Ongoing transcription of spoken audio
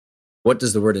What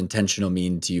does the word intentional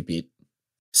mean to you, Pete?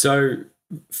 So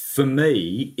for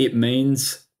me, it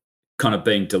means kind of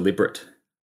being deliberate,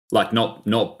 like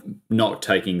not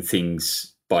taking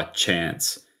things by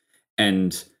chance.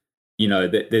 And,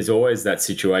 there's always that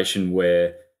situation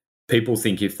where people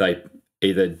think if they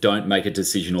either don't make a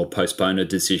decision or postpone a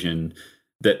decision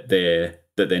that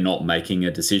they're not making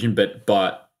a decision, but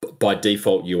by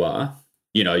default you are.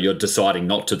 You're deciding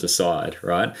not to decide,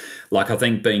 right? Like, I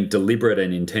think being deliberate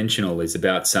and intentional is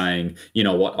about saying, you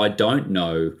know what, I don't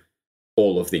know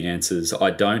all of the answers. I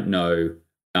don't know,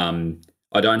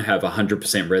 I don't have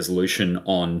 100% resolution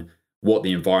on what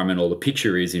the environment or the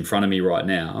picture is in front of me right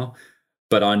now,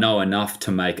 but I know enough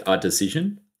to make a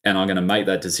decision, and I'm going to make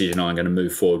that decision. I'm going to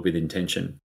move forward with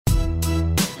intention.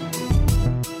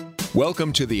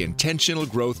 Welcome to the Intentional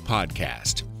Growth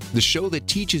Podcast, the show that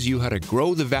teaches you how to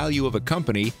grow the value of a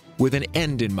company with an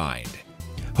end in mind.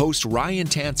 Host Ryan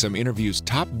Tansom interviews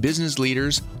top business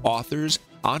leaders, authors,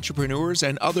 entrepreneurs,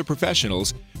 and other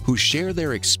professionals who share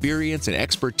their experience and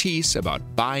expertise about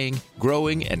buying,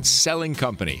 growing, and selling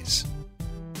companies.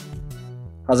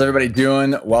 How's everybody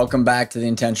doing? Welcome back to the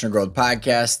Intentional Growth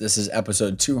Podcast. This is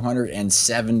episode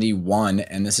 271,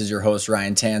 and this is your host,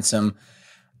 Ryan Tansom.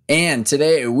 And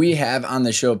today we have on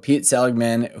the show Pete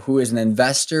Seligman, who is an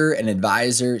investor, an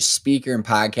advisor, speaker, and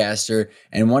podcaster,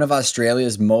 and one of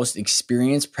Australia's most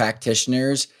experienced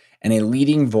practitioners and a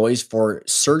leading voice for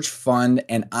search fund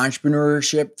and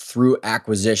entrepreneurship through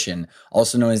acquisition,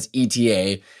 also known as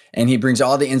ETA. And he brings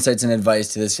all the insights and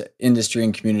advice to this industry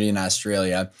and community in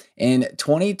Australia. In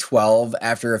 2012,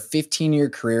 after a 15-year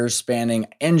career spanning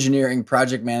engineering,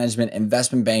 project management,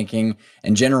 investment banking,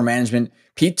 and general management,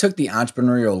 Pete took the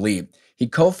entrepreneurial leap. He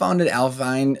co-founded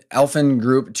Alphen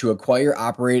Group to acquire,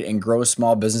 operate, and grow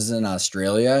small businesses in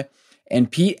Australia.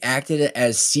 And Pete acted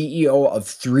as CEO of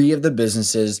 3 of the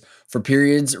businesses for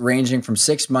periods ranging from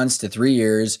 6 months to 3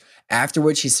 years, after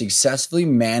which he successfully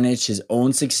managed his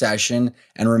own succession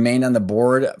and remained on the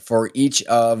board for each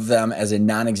of them as a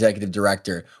non-executive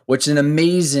director, which is an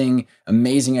amazing,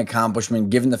 amazing accomplishment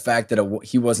given the fact that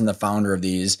he wasn't the founder of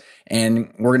these.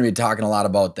 And we're going to be talking a lot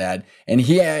about that. And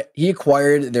he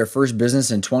acquired their first business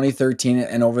in 2013,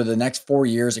 and over the next 4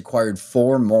 years acquired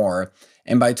 4 more.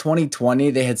 And by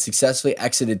 2020, they had successfully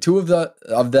exited 2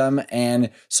 of them and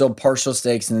sold partial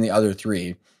stakes in the other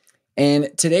 3.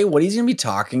 And today, what he's going to be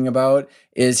talking about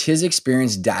is his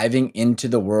experience diving into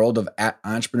the world of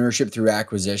entrepreneurship through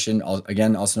acquisition,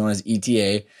 again, also known as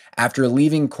ETA, after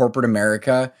leaving corporate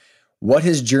America, what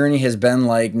his journey has been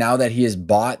like now that he has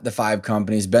bought the 5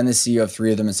 companies, been the CEO of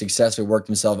 3 of them, and successfully worked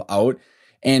himself out.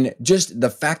 And just the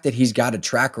fact that he's got a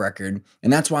track record.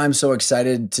 And that's why I'm so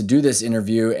excited to do this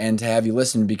interview and to have you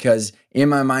listen, because in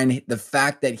my mind, the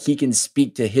fact that he can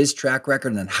speak to his track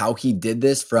record and how he did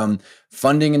this, from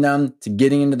funding them to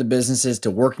getting into the businesses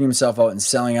to working himself out and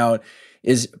selling out,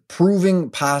 is proving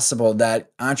possible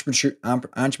that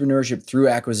entrepreneurship through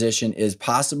acquisition is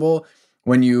possible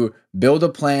when you build a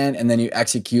plan and then you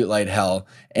execute like hell.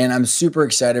 And I'm super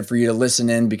excited for you to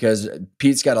listen in, because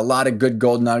Pete's got a lot of good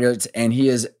gold nuggets and he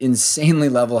is insanely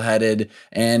level-headed,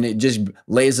 and it just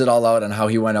lays it all out on how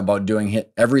he went about doing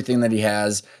everything that he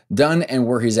has done and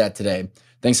where he's at today.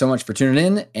 Thanks so much for tuning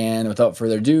in. And without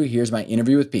further ado, here's my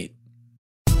interview with Pete.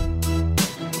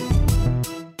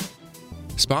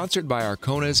 Sponsored by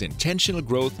Arcona's Intentional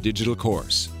Growth digital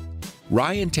course.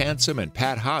 Ryan Tansom and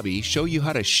Pat Hobby show you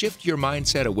how to shift your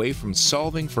mindset away from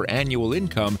solving for annual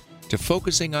income to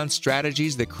focusing on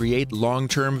strategies that create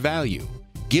long-term value,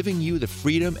 giving you the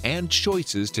freedom and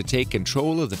choices to take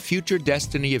control of the future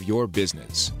destiny of your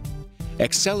business.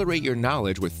 Accelerate your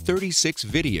knowledge with 36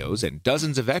 videos and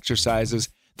dozens of exercises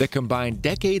that combine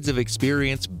decades of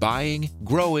experience buying,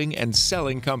 growing, and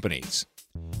selling companies.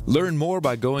 Learn more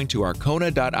by going to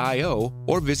arcona.io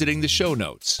or visiting the show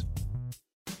notes.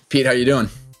 Pete, how you doing?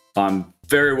 I'm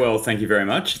very well, thank you very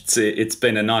much. It's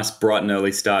been a nice, bright and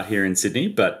early start here in Sydney,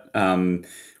 but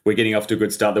we're getting off to a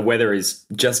good start. The weather is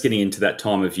just getting into that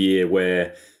time of year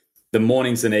where the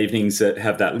mornings and evenings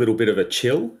have that little bit of a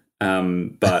chill,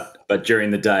 but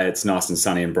during the day it's nice and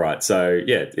sunny and bright. So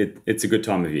yeah, it's a good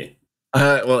time of year.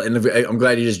 Well, and I'm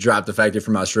glad you just dropped the fact you're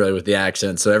from Australia with the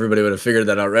accent, so everybody would have figured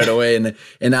that out right away.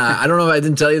 And I don't know if I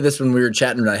didn't tell you this when we were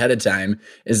chatting ahead of time,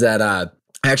 is that I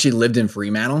actually lived in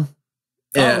Fremantle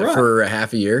for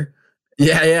half a year.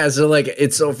 Yeah. So like,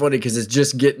 it's so funny because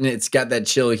it's got that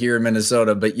chill here in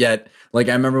Minnesota, but yet, like,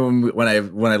 I remember when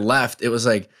I left, it was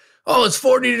like, oh, it's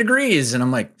 40 degrees. And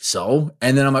I'm like, so?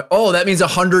 And then I'm like, oh, that means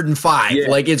 105. Yeah.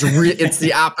 Like it's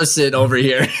the opposite over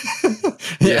here.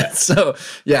 Yeah. So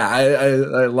yeah,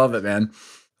 I love it, man.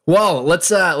 Well, let's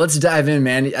dive in,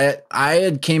 man. I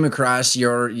had came across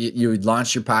you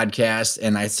launched your podcast,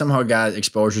 and I somehow got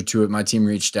exposure to it. My team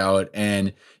reached out,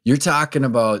 and you're talking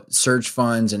about search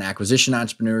funds and acquisition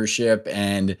entrepreneurship,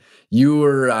 and you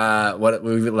were what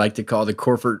we would like to call the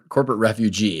corporate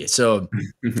refugee. So,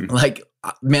 like,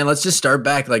 man, let's just start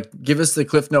back. Like, give us the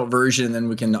Cliff Note version, and then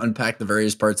we can unpack the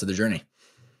various parts of the journey.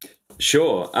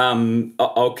 Sure.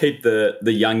 I'll keep the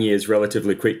young years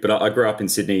relatively quick, but I grew up in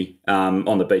Sydney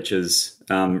on the beaches,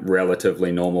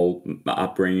 relatively normal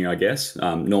upbringing, I guess,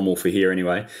 normal for here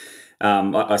anyway.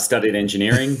 I studied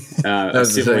engineering.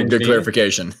 That's a good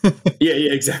clarification. Yeah,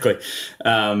 exactly.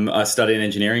 I studied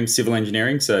engineering, civil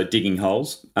engineering, so digging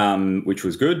holes, which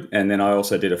was good. And then I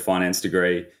also did a finance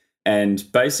degree and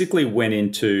basically went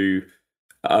into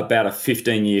about a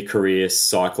 15-year career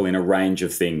cycle in a range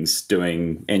of things,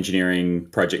 doing engineering,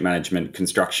 project management,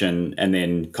 construction, and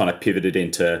then kind of pivoted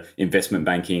into investment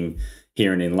banking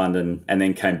here and in London, and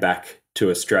then came back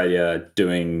to Australia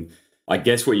doing, I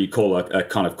guess, what you call a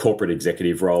kind of corporate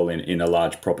executive role in a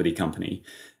large property company.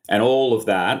 And all of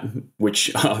that,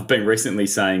 which I've been recently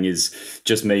saying is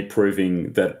just me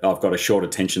proving that I've got a short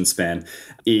attention span,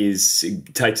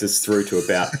 takes us through to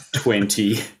about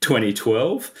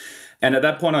 2012. And at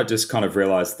that point, I just kind of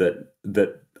realized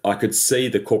that I could see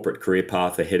the corporate career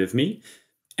path ahead of me,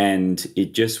 and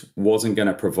it just wasn't going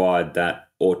to provide that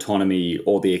autonomy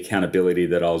or the accountability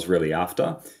that I was really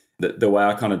after. The way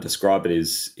I kind of describe it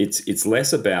is it's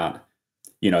less about,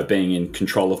 being in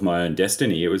control of my own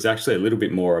destiny. It was actually a little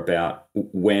bit more about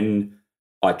when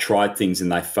I tried things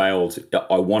and they failed,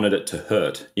 I wanted it to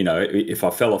hurt. If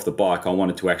I fell off the bike, I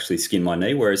wanted to actually skin my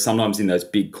knee. Whereas sometimes in those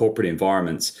big corporate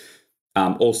environments,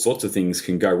 all sorts of things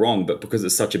can go wrong, but because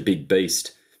it's such a big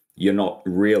beast, you're not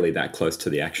really that close to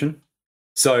the action.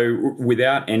 So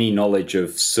without any knowledge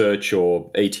of search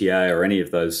or ETA or any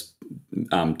of those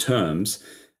terms,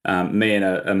 me and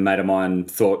a mate of mine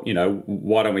thought,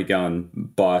 why don't we go and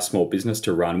buy a small business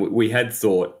to run? We had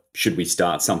thought, should we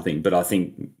start something? But I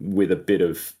think with a bit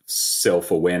of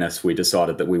self-awareness, we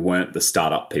decided that we weren't the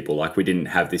startup people. Like, we didn't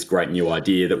have this great new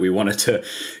idea that we wanted to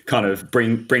kind of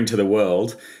bring to the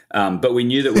world. But we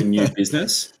knew that we knew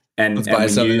business. And let's buy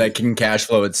something that can cash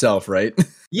flow itself, right?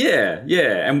 Yeah.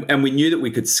 And we knew that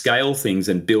we could scale things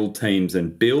and build teams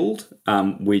and build.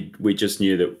 We just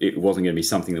knew that it wasn't going to be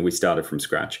something that we started from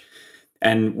scratch.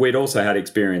 And we'd also had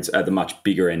experience at the much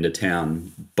bigger end of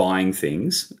town buying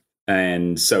things.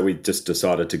 And so we just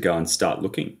decided to go and start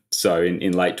looking. So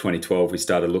in late 2012, we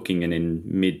started looking, and in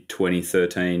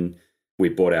mid-2013, we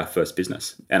bought our first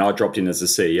business. And I dropped in as the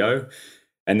CEO.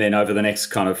 And then over the next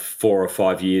kind of 4 or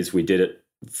 5 years, we did it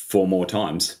 4 more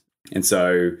times. And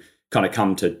so kind of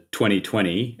come to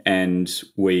 2020, and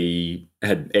we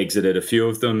had exited a few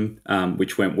of them,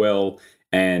 which went well.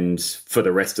 And for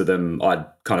the rest of them, I'd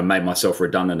kind of made myself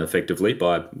redundant effectively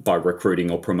by recruiting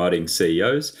or promoting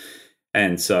CEOs.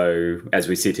 And so as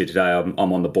we sit here today,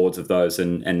 I'm on the boards of those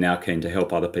and now keen to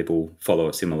help other people follow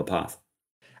a similar path.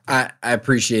 I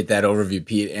appreciate that overview,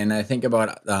 Pete. And I think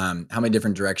about how many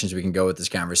different directions we can go with this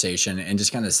conversation, and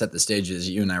just kind of set the stage as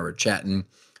you and I were chatting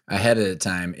ahead of the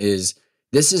time.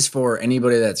 This is for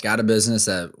anybody that's got a business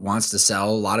that wants to sell.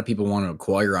 A lot of people want to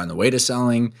acquire on the way to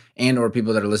selling, and or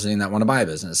people that are listening that want to buy a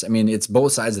business. I mean, it's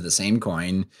both sides of the same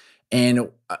coin. And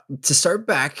to start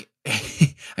back,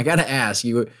 I got to ask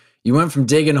you, you went from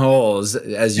digging holes,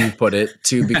 as you put it,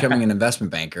 to becoming an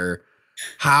investment banker.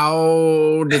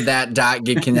 How did that dot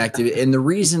get connected? And the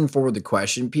reason for the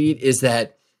question, Pete, is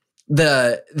that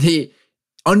the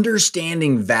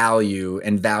understanding value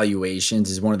and valuations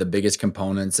is one of the biggest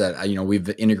components that we've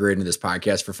integrated into this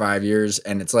podcast for 5 years.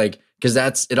 And it's like, because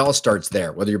it all starts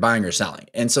there, whether you're buying or selling.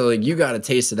 And so you got a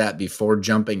taste of that before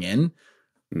jumping in.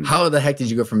 How the heck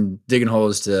did you go from digging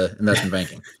holes to investment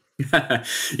banking?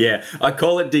 Yeah, I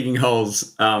call it digging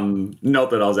holes.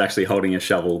 Not that I was actually holding a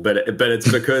shovel, but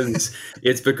it's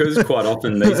because quite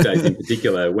often these days, in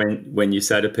particular, when you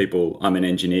say to people, "I'm an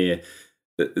engineer,"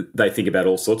 they think about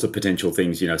all sorts of potential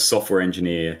things. Software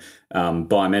engineer,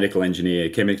 biomedical engineer,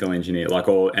 chemical engineer,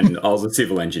 and I was a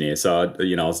civil engineer, so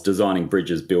I was designing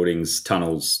bridges, buildings,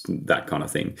 tunnels, that kind of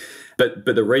thing. But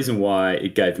the reason why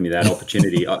it gave me that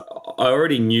opportunity, I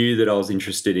already knew that I was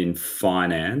interested in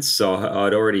finance. So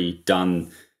I'd already done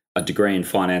a degree in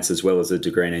finance as well as a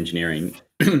degree in engineering.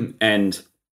 And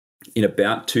in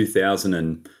about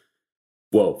 2000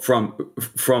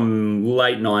 from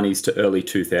late 90s to early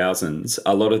 2000s,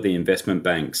 a lot of the investment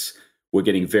banks were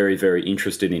getting very, very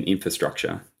interested in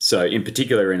infrastructure. So in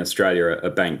particular in Australia,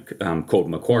 a bank called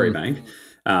Macquarie Bank,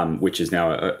 which is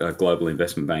now a global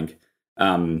investment bank,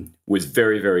 was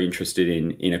very, very interested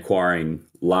in acquiring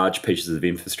large pieces of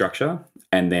infrastructure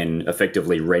and then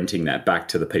effectively renting that back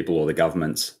to the people or the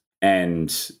governments.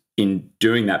 And in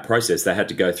doing that process, they had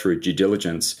to go through due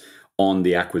diligence on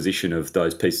the acquisition of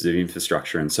those pieces of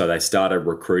infrastructure. And so they started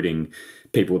recruiting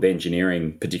people with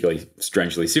engineering, particularly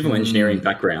strangely civil engineering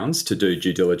backgrounds, to do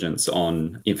due diligence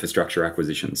on infrastructure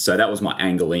acquisitions. So that was my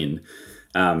angle in.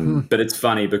 But it's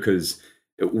funny because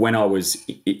when I was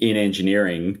in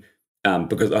engineering,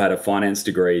 because I had a finance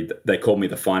degree, they called me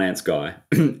the finance guy.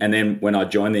 And then when I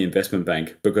joined the investment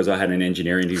bank, because I had an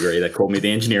engineering degree, they called me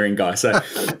the engineering guy. So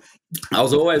I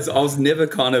was never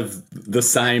kind of the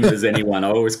same as anyone.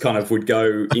 I always kind of would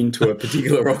go into a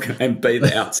particular and be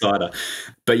the outsider.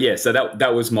 But yeah, so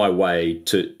that was my way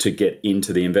to get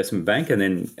into the investment bank. And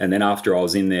then after I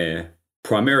was in there,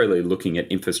 primarily looking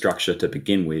at infrastructure to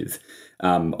begin with,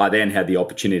 I then had the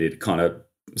opportunity to kind of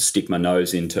stick my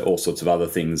nose into all sorts of other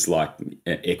things like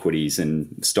equities and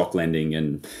stock lending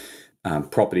and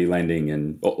property lending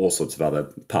and all sorts of other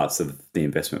parts of the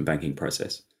investment banking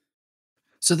process.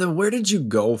 So then where did you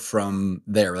go from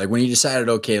there? Like when you decided,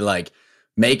 okay, like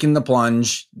making the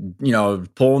plunge,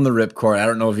 pulling the ripcord. I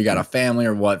don't know if you got a family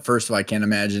or what. First of all, I can't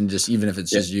imagine just even if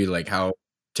it's just you, like how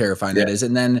terrifying that is.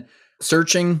 And then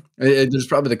searching, there's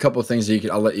probably a couple of things that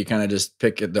I'll let you kind of just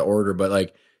pick at the order, but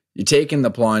like you taking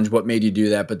the plunge, what made you do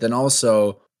that? But then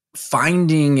also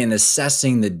finding and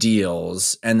assessing the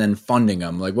deals and then funding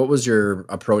them. Like what was your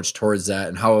approach towards that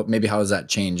and how has that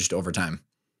changed over time?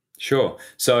 Sure.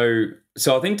 So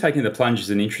I think taking the plunge is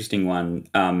an interesting one.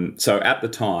 So at the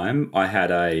time I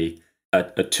had a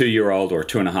 2-year-old or a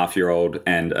 2.5-year-old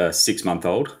and a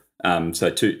 6-month-old. So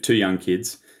two young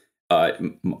kids. A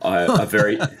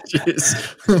very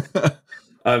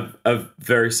a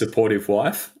very supportive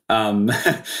wife.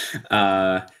 But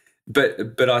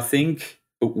I think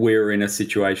we're in a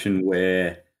situation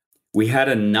where we had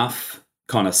enough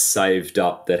kind of saved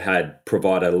up that had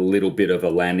provided a little bit of a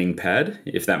landing pad,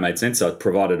 if that made sense. So it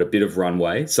provided a bit of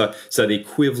runway. So the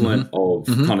equivalent of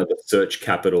kind of the search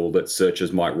capital that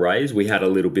searchers might raise, we had a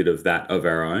little bit of that of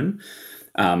our own.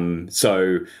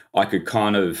 So I could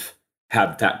kind of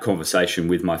have that conversation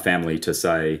with my family to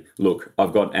say, look,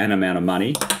 I've got an amount of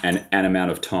money and an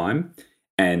amount of time.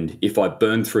 And if I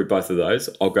burn through both of those,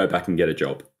 I'll go back and get a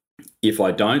job. If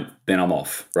I don't, then I'm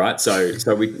off, right? So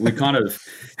we kind of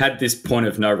had this point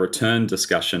of no return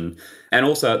discussion. And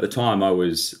also at the time I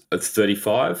was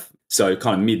 35, so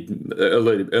kind of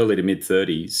early to mid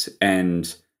 30s.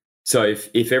 And so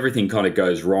if everything kind of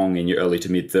goes wrong in your early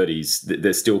to mid 30s,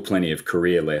 there's still plenty of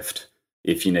career left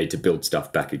if you need to build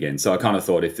stuff back again. So I kind of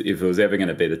thought if it was ever going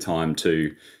to be the time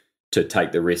to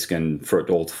take the risk and for it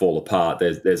all to fall apart,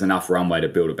 there's enough runway to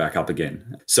build it back up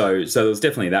again. So there was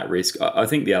definitely that risk. I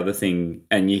think the other thing,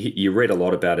 and you read a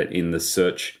lot about it in the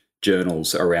search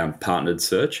journals around partnered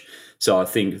search. So I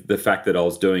think the fact that I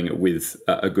was doing it with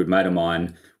a good mate of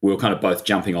mine, we were kind of both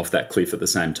jumping off that cliff at the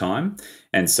same time.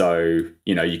 And so,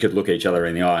 you could look at each other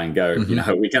in the eye and go,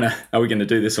 are we gonna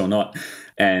do this or not?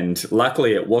 And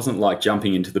luckily it wasn't like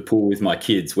jumping into the pool with my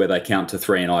kids where they count to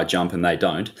 3 and I jump and they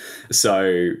don't.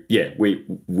 So yeah, it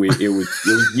was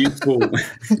useful.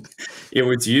 It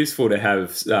was useful to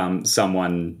have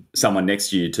someone next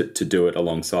to you to do it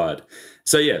alongside.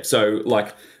 So yeah, so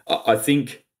like I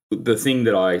think the thing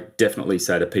that I definitely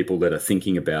say to people that are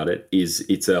thinking about it is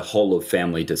it's a whole of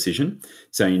family decision.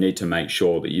 So you need to make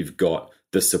sure that you've got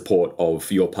the support of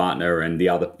your partner and the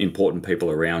other important people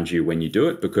around you when you do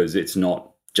it, because it's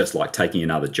not just like taking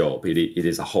another job. It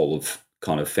is a whole of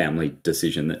kind of family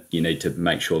decision that you need to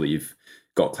make sure that you've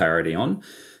got clarity on.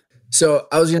 So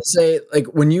I was going to say, like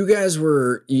when you guys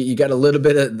you got a little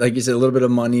bit of, like you said, a little bit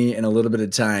of money and a little bit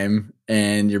of time,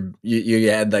 and you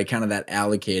had like kind of that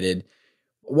allocated.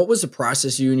 What was the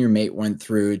process you and your mate went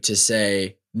through to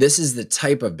say, this is the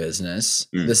type of business,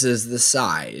 this is the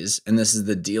size, and this is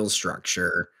the deal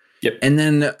structure? Yep. And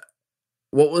then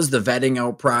what was the vetting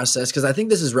out process? Because I think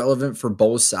this is relevant for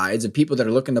both sides of people that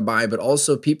are looking to buy, but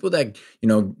also people that,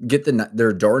 get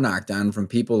their door knocked on from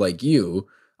people like you.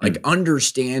 Like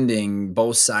understanding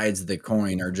both sides of the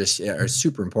coin are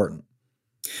super important.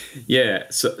 Yeah.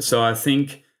 So I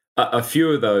think a few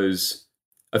of those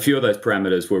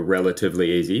parameters were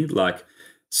relatively easy. Like,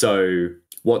 so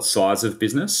what size of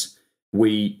business?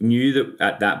 We knew that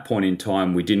at that point in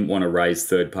time, we didn't want to raise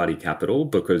third-party capital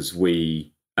because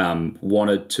we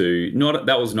wanted to,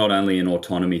 that was not only an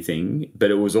autonomy thing, but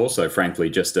it was also, frankly,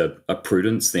 just a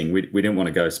prudence thing. We didn't want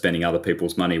to go spending other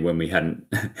people's money when we hadn't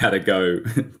had a go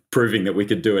proving that we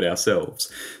could do it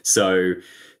ourselves. So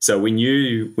we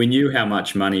knew how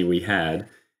much money we had.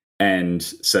 And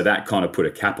so that kind of put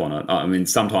a cap on it. I mean,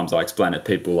 sometimes I explain it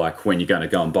to people like when you're going to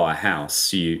go and buy a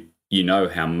house, you know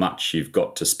how much you've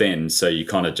got to spend. So you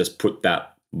kind of just put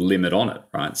that limit on it,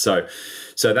 right? So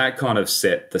that kind of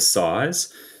set the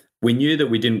size. We knew that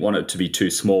we didn't want it to be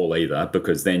too small either,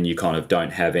 because then you kind of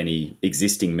don't have any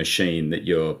existing machine that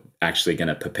you're actually going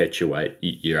to perpetuate.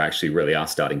 You actually really are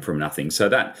starting from nothing. So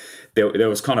that there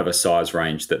was kind of a size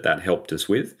range that helped us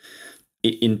with.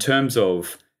 In terms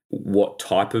of what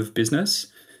type of business,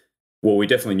 well, we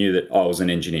definitely knew that I was an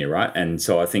engineer, right? And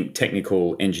so I think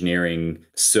technical engineering,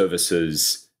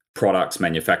 services, products,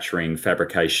 manufacturing,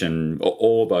 fabrication,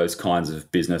 all those kinds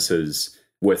of businesses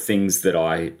were things that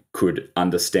I could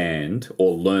understand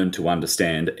or learn to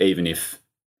understand, even if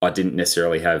I didn't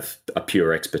necessarily have a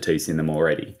pure expertise in them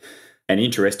already. And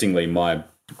interestingly, my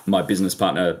business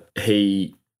partner,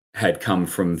 he had come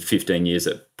from 15 years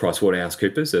at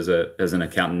PricewaterhouseCoopers as an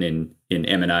accountant in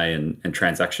M&A and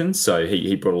transactions. So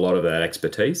he brought a lot of that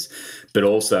expertise, but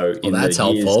also that's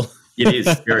helpful. It is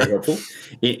very helpful.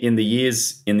 In the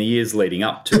years leading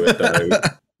up to it, though,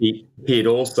 he had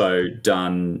also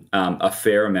done a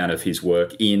fair amount of his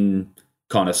work in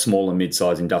kind of small and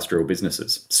mid-sized industrial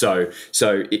businesses. So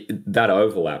that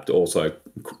overlapped also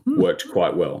worked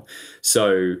quite well.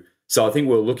 So I think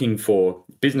we're looking for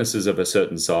businesses of a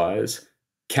certain size,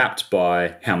 capped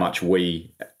by how much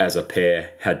we as a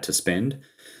pair had to spend.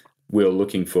 We were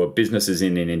looking for businesses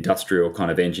in an industrial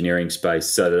kind of engineering space,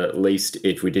 so that at least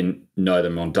if we didn't know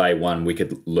them on day one, we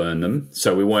could learn them.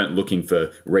 So we weren't looking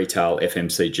for retail,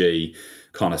 FMCG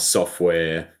kind of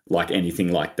software, like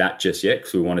anything like that just yet,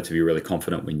 because we wanted to be really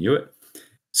confident we knew it.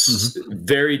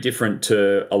 Very different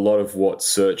to a lot of what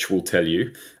search will tell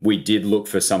you. We did look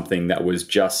for something that was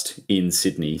just in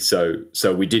Sydney. So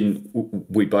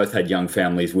we both had young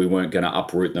families. We weren't going to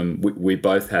uproot them. We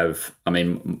both have, I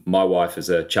mean, my wife is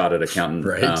a chartered accountant,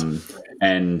 right.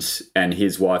 And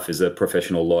his wife is a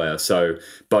professional lawyer. So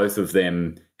both of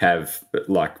them have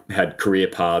had career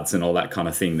paths and all that kind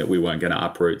of thing that we weren't going to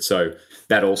uproot. So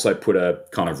that also put a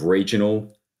kind of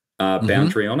regional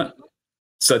boundary on it.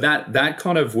 So that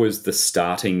kind of was the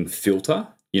starting filter.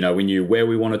 You know, we knew where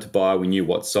we wanted to buy, we knew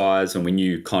what size, and we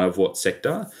knew kind of what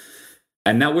sector.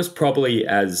 And that was probably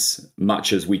as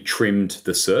much as we trimmed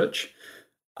the search.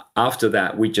 After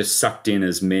that, we just sucked in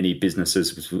as many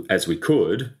businesses as we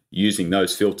could using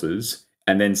those filters,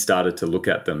 and then started to look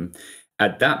at them.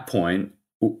 At that point,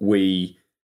 we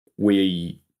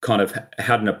kind of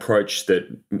had an approach that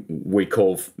we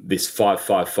call this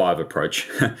 5-5-5 approach.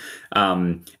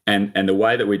 And the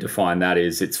way that we define that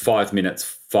is it's 5 minutes,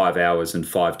 5 hours, and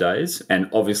 5 days. And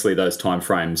obviously those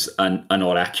timeframes are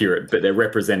not accurate, but they're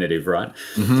representative, right?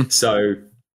 So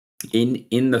in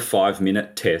the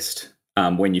 5-minute test,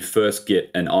 when you first get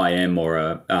an IM or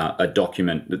a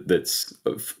document that's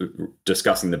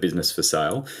discussing the business for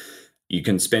sale, you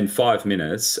can spend 5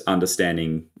 minutes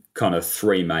understanding kind of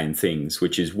three main things,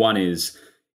 which is one is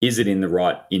it in the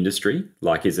right industry?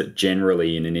 Like, is it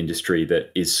generally in an industry that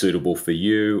is suitable for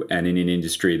you and in an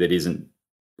industry that isn't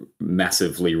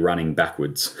massively running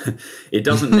backwards? It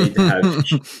doesn't need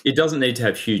to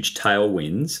have huge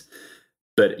tailwinds,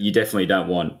 but you definitely don't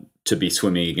want to be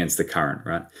swimming against the current,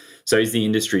 right? So is the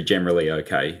industry generally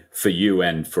okay for you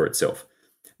and for itself?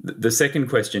 The second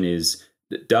question is,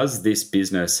 does this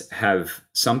business have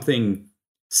something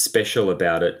special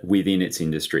about it within its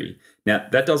industry? Now,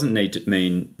 that doesn't need to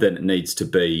mean that it needs to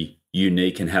be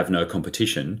unique and have no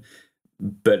competition,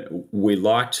 but we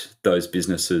liked those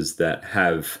businesses that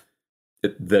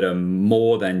are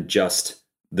more than just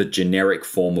the generic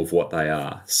form of what they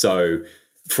are. So,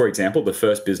 for example, the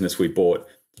first business we bought,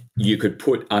 you could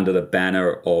put under the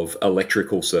banner of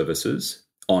electrical services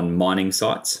on mining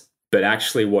sites, but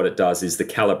actually what it does is the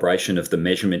calibration of the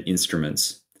measurement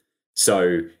instruments.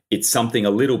 So it's something a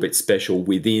little bit special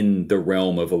within the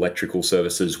realm of electrical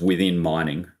services within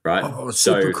mining, right? Oh,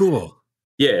 super cool.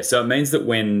 Yeah, so it means that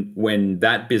when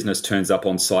that business turns up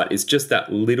on site, it's just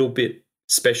that little bit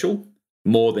special,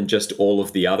 more than just all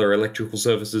of the other electrical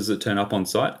services that turn up on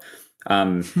site.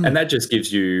 And that just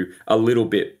gives you a little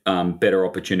bit better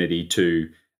opportunity to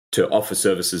offer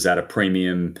services at a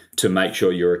premium, to make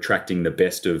sure you're attracting the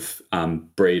best of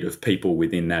breed of people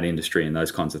within that industry and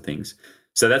those kinds of things.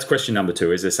 So that's question number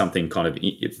 2. Is there something kind of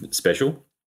special?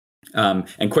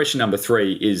 And question number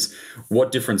 3 is,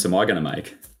 what difference am I going to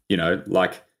make? You know,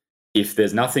 like, if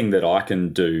there's nothing that I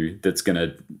can do that's going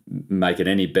to make it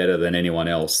any better than anyone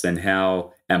else, then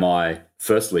how am I,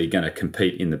 firstly, going to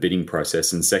compete in the bidding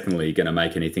process, and secondly, going to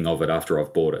make anything of it after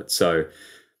I've bought it? So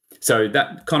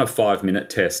that kind of 5-minute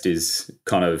test is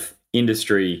kind of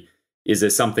industry, is there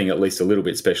something at least a little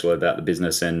bit special about the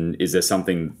business, and is there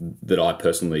something that I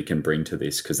personally can bring to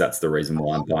this? Because that's the reason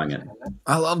why I'm buying it.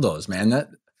 I love those, man. That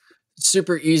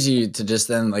super easy to just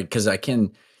then like, because I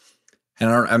can, and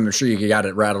I'm sure you got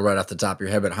it rattled right off the top of your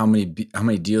head, but how many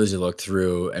deals you look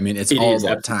through? I mean, it's all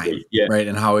about time, right?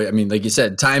 And how, I mean, like you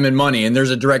said, time and money, and there's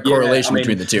a direct correlation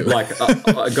between the two. Like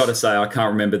I got to say, I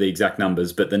can't remember the exact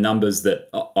numbers, but the numbers that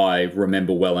I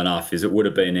remember well enough is it would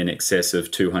have been in excess of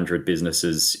 200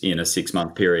 businesses in a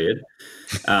 6-month period,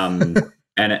 and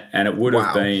it would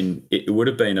have been it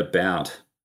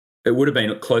would have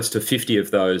been close to 50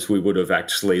 of those we would have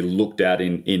actually looked at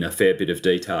in a fair bit of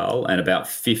detail, and about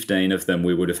 15 of them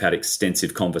we would have had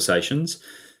extensive conversations.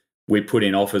 We put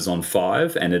in offers on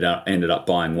 5 and ended up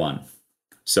buying 1.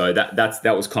 So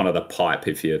that was kind of the pipe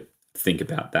if you think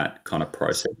about that kind of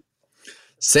process.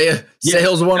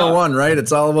 Sales 101, right?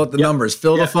 It's all about the numbers.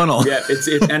 Fill the funnel. Yeah,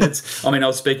 it's. I mean, I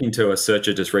was speaking to a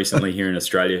searcher just recently here in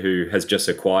Australia who has just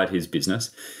acquired his business.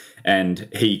 And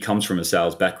he comes from a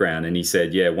sales background, and he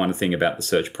said, one thing about the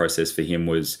search process for him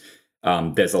was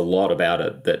there's a lot about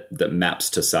it that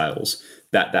maps to sales.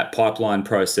 That pipeline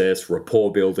process,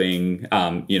 rapport building,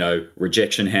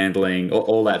 rejection handling,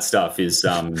 all that stuff is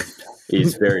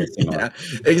very similar. Yeah.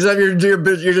 Except you're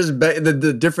just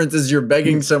the difference is you're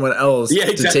begging someone else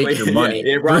to take your money.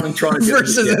 Yeah, rather than trying to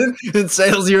versus in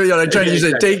sales, you're trying to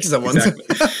usually take someone. Exactly.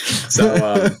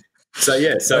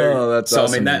 That's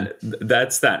awesome, I mean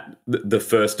that's the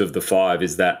first of the 5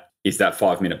 is that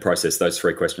 5-minute process, those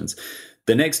 3 questions.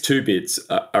 The next 2 bits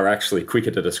are actually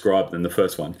quicker to describe than the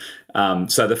first one.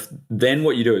 Then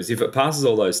what you do is if it passes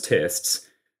all those tests,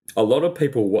 a lot of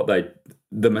people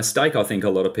the mistake I think a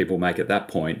lot of people make at that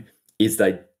point is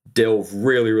they delve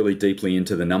really, really deeply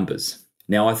into the numbers.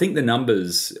 Now I think the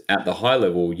numbers at the high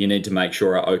level you need to make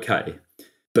sure are okay,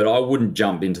 but I wouldn't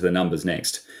jump into the numbers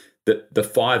next. The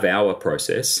 5-hour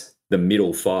process, the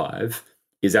middle 5,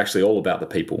 is actually all about the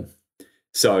people.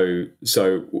 So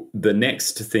the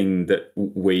next thing that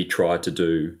we try to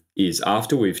do is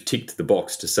after we've ticked the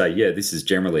box to say, this is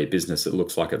generally a business that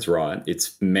looks like it's right,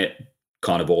 it's met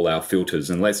kind of all our filters,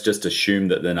 and let's just assume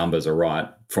that the numbers are right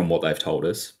from what they've told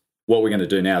us. What we're going to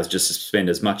do now is just spend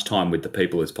as much time with the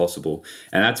people as possible,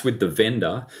 and that's with the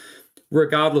vendor,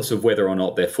 regardless of whether or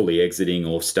not they're fully exiting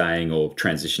or staying or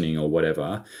transitioning or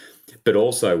whatever, but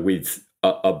also with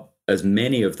as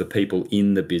many of the people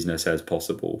in the business as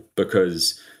possible.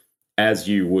 Because as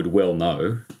you would well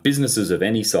know, businesses of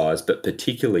any size, but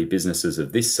particularly businesses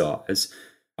of this size,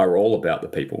 are all about the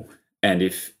people. And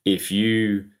if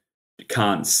you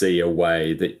can't see a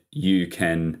way that you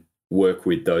can work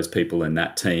with those people in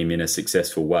that team in a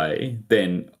successful way,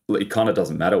 then it kind of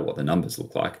doesn't matter what the numbers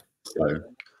look like. So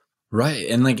right.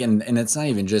 And and it's not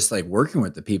even just like working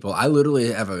with the people. I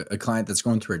literally have a client that's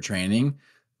going through a training,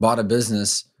 bought a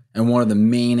business, and one of the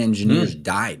main engineers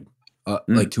died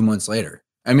like 2 months later.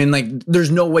 I mean, there's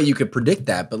no way you could predict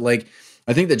that, but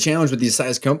I think the challenge with these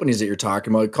size companies that you're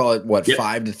talking about, call it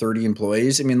 5 to 30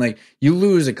 employees. I mean, you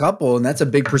lose a couple, and that's a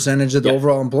big percentage of the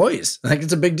overall employees.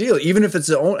 It's a big deal. Even if it's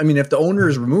if the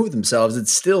owners remove themselves,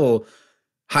 it's still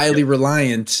highly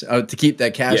reliant to keep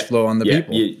that cash flow on the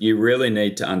people. You really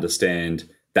need to understand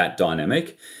that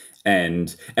dynamic.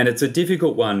 And it's a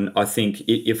difficult one, I think,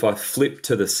 if I flip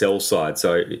to the sell side.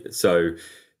 So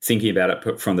thinking about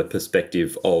it from the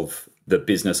perspective of the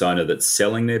business owner that's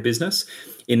selling their business,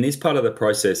 in this part of the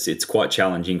process, it's quite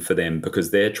challenging for them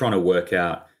because they're trying to work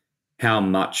out how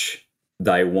much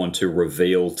they want to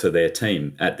reveal to their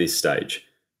team at this stage.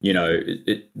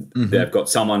 They've got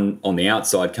someone on the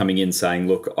outside coming in saying,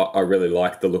 look, I really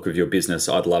like the look of your business.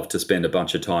 I'd love to spend a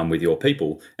bunch of time with your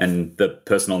people. And the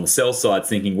person on the sell side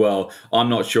thinking, well, I'm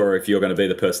not sure if you're going to be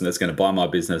the person that's going to buy my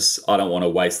business. I don't want to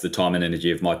waste the time and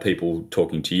energy of my people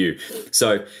talking to you.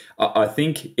 So I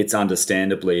think it's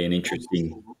understandably an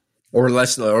interesting... Or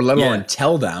let alone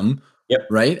tell them,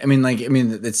 right? I mean,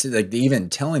 it's like even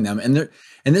telling them. And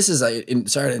this is,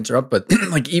 sorry to interrupt, but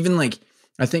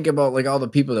I think about all the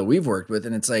people that we've worked with,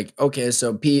 and it's okay,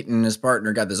 so Pete and his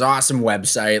partner got this awesome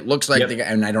website. Looks like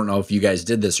and I don't know if you guys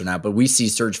did this or not, but we see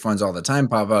search funds all the time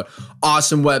pop out.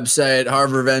 Awesome website,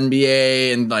 Harvard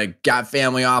MBA, and got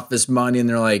family office money, and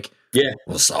they're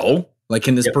well, so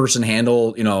can this person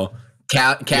handle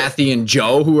Kathy and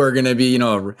Joe, who are going to be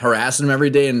harassing them every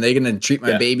day, and they're going to treat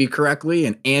my baby correctly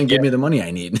and give me the money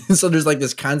I need? So there's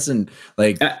this constant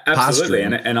absolutely,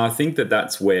 posturing. and I think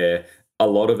that's where a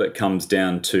lot of it comes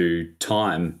down to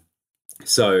time.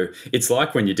 So it's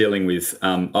like when you're dealing with,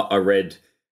 I read,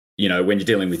 when you're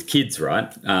dealing with kids,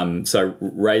 right? So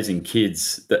raising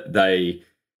kids, that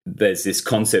there's this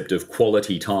concept of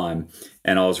quality time,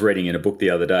 and I was reading in a book the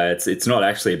other day. It's not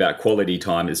actually about quality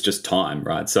time; it's just time,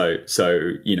 right? So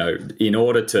in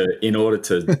order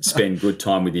to spend good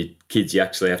time with your kids, you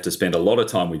actually have to spend a lot of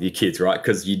time with your kids, right?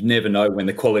 Because you never know when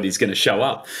the quality is going to show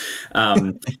up.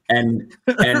 And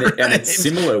it's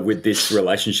similar with this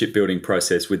relationship building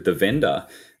process with the vendor.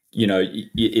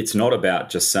 It's not about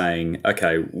just saying,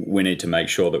 okay, we need to make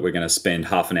sure that we're going to spend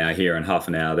half an hour here and half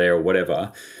an hour there or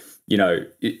whatever.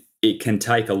 It can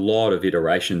take a lot of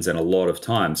iterations and a lot of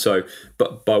time. So,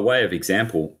 but by way of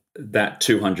example, that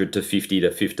 200 to 50 to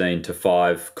 15 to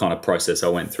 5 kind of process I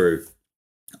went through,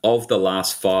 of the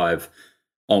last 5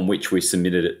 on which we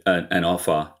submitted an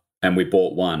offer and we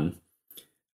bought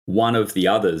one of the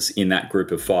others in that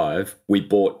group of 5, we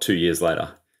bought 2 years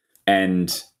later.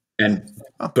 And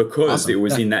because awesome. It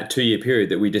was in that 2-year period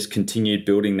that we just continued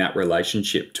building that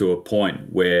relationship to a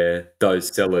point where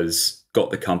those sellers got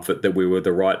the comfort that we were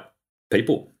the right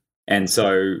people. And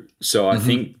so I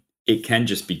think it can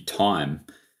just be time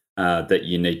that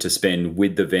you need to spend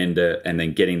with the vendor, and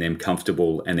then getting them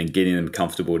comfortable, and then getting them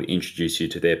comfortable to introduce you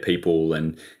to their people.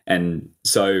 And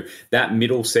so that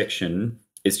middle section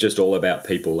is just all about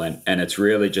people. And it's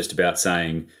really just about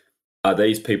saying, are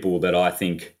these people that I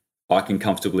think I can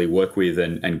comfortably work with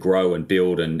and grow and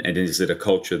build? And is it a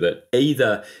culture that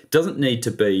either doesn't need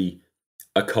to be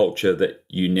a culture that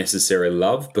you necessarily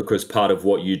love, because part of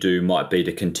what you do might be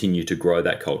to continue to grow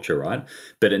that culture, right?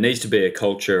 But it needs to be a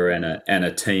culture and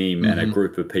a team and a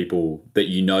group of people that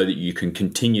that you can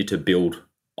continue to build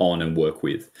on and work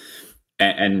with.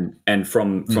 And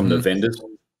from the vendors.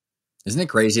 Isn't it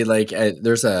crazy? Like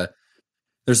there's a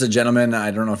gentleman,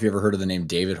 I don't know if you ever heard of the name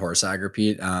David Horsager,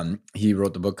 Pete. He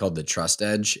wrote the book called The Trust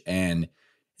Edge, and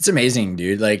it's amazing,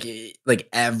 dude. Like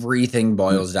everything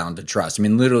boils down to trust. I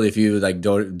mean, literally, if you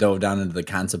dove down into the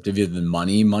concept of even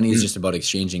money is just about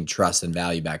exchanging trust and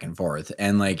value back and forth.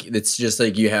 And it's just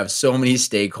like you have so many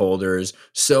stakeholders,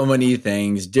 so many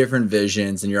things, different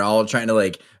visions, and you're all trying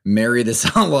to marry this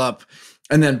all up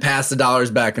and then pass the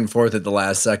dollars back and forth at the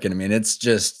last second. I mean, it's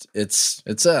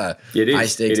a high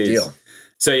stakes deal.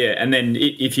 So, yeah, and then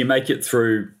if you make it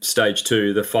through stage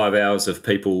 2, the 5 hours of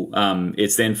people,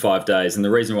 it's then 5 days. And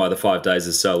the reason why the 5 days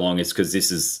is so long is because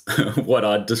this is what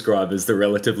I'd describe as the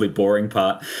relatively boring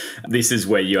part. This is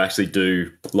where you actually do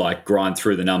grind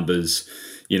through the numbers,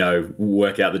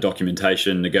 work out the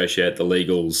documentation, negotiate the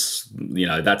legals.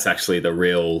 That's actually the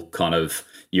real kind of,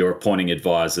 you're appointing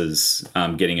advisors,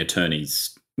 getting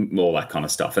attorneys, all that kind of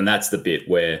stuff. And that's the bit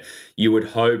where you would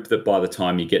hope that by the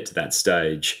time you get to that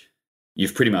stage,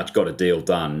 you've pretty much got a deal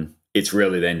done. It's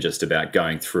really then just about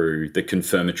going through the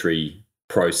confirmatory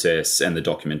process and the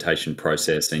documentation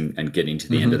process and getting to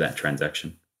the end of that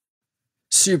transaction.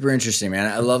 Super interesting,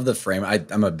 man. I love the frame.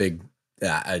 I'm a big,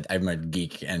 I'm a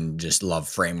geek and just love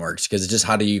frameworks, because it's just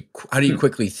how do you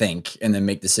quickly think and then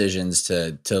make decisions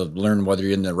to learn whether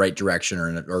you're in the right direction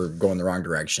or go in the wrong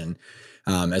direction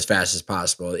as fast as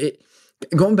possible.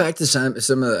 Going back to some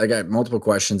of I got multiple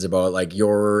questions about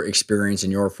your experience in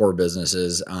your 4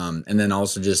 businesses, and then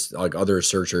also just other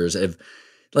searchers.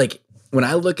 When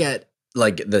I look at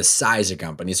the size of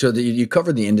companies, so you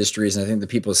covered the industries, and I think the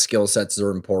people's skill sets are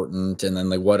important, and then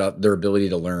their ability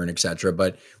to learn, et cetera.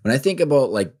 But when I think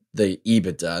about the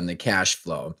EBITDA and the cash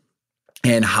flow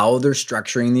and how they're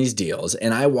structuring these deals,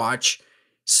 and I watch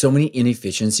so many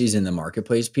inefficiencies in the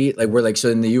marketplace, Pete. So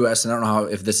in the US, I don't know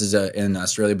if this is in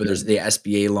Australia, but there's the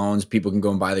SBA loans. People can go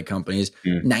and buy the companies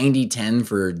 90-10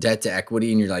 for debt to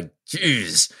equity. And you're like,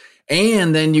 geez.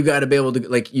 And then you got to be able to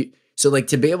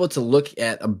to be able to look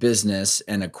at a business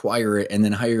and acquire it and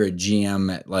then hire a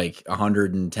GM at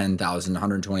 $110,000,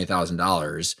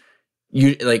 $120,000,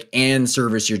 you and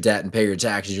service your debt and pay your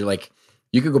taxes. You're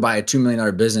you could go buy a $2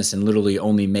 million business and literally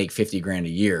only make $50,000 a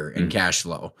year in cash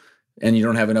flow. And you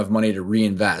don't have enough money to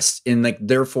reinvest. And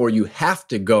therefore you have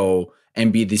to go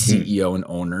and be the CEO and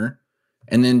owner.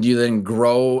 And then do you then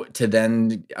grow to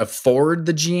then afford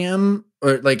the GM?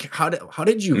 Or how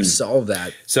did you solve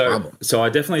that problem? So I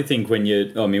definitely think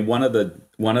one of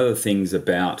the things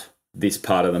about this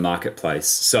part of the marketplace,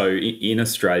 so in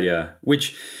Australia,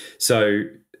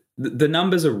 the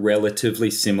numbers are relatively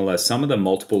similar. Some of the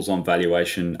multiples on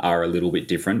valuation are a little bit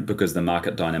different because the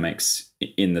market dynamics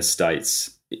in the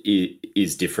States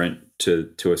is different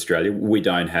to Australia. We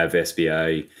don't have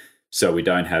SBA, so we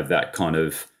don't have that kind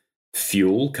of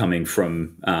fuel coming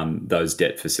from those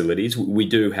debt facilities. We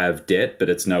do have debt, but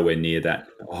it's nowhere near that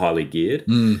highly geared.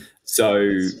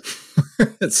 So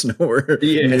it's nowhere.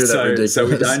 Yeah, so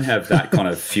we don't have that kind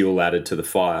of fuel added to the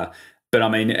fire. But I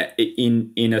mean,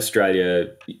 in Australia,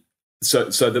 so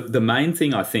the main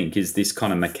thing I think is this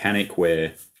kind of mechanic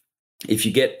where if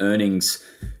you get earnings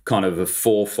kind of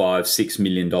 $4, $5, $6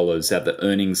 million at the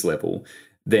earnings level,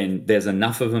 then there's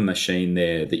enough of a machine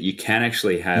there that you can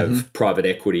actually have private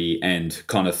equity and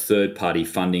kind of third-party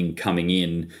funding coming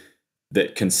in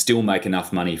that can still make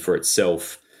enough money for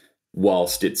itself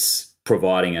whilst it's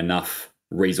providing enough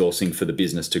resourcing for the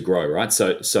business to grow, right?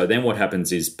 So then what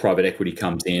happens is private equity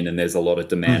comes in and there's a lot of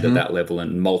demand at that level,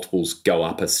 and multiples go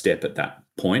up a step at that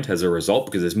point as a result,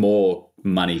 because there's more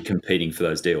money competing for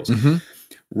those deals.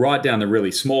 Right down the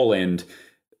really small end,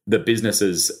 the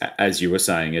businesses, as you were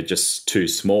saying, are just too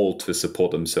small to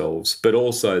support themselves, but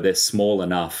also they're small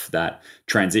enough that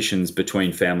transitions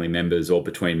between family members or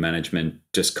between management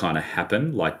just kind of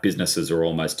happen. Like businesses are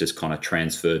almost just kind of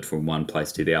transferred from one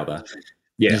place to the other.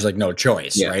 Yeah. There's like no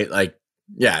choice, right? Like,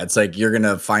 yeah, it's like you're going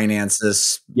to finance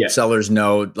this seller's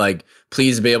note. Like,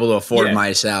 please be able to afford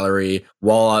my salary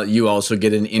while you also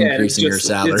get an increase in your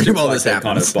salary while this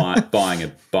happens. Kind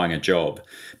of buying a job.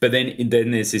 But then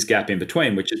there's this gap in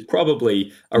between, which is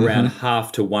probably around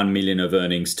half to 1 million of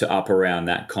earnings to up around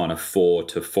that kind of 4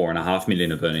 to 4.5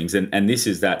 million of earnings. And this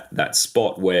is that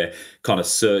spot where kind of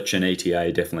search and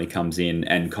ETA definitely comes in,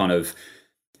 and kind of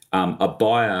a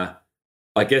buyer,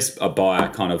 I guess a buyer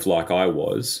kind of like I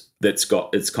was, it's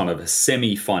kind of a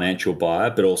semi-financial buyer,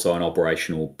 but also an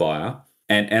operational buyer.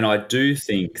 And I do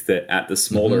think that at the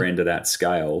smaller end of that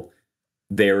scale,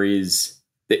 there is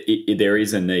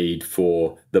a need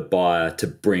for the buyer to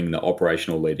bring the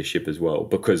operational leadership as well,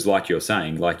 because like you're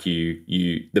saying, like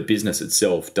the business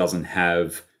itself doesn't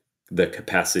have the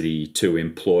capacity to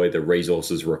employ the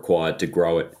resources required to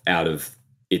grow it out of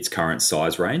its current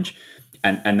size range.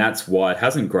 And that's why it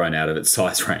hasn't grown out of its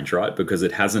size range, right? Because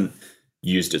it hasn't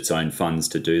used its own funds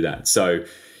to do that. So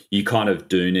you kind of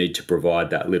do need to provide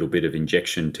that little bit of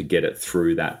injection to get it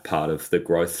through that part of the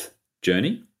growth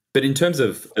journey. But in terms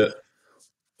of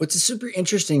what's super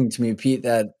interesting to me, Pete,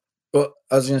 I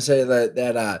was going to say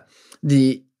that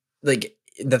the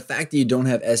fact that you don't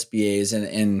have SBAs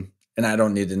and I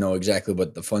don't need to know exactly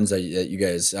what the funds that you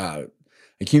guys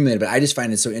accumulated, but I just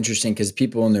find it so interesting because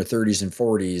people in their 30s and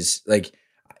 40s, like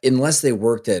unless they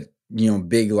worked at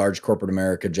big, large corporate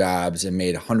America jobs and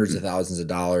made hundreds of thousands of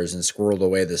dollars and squirreled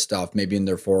away this stuff, maybe in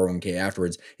their 401k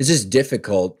afterwards, it's just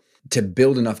difficult to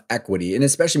build enough equity. And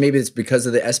especially maybe it's because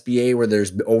of the SBA where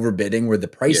there's overbidding, where the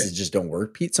prices just don't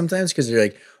work, Pete, sometimes, because they're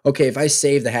like, okay, if I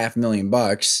save the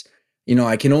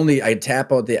 $500,000, I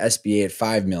tap out the SBA at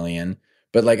 5 million,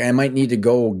 but like I might need to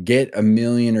go get $1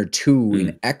 million or $2 million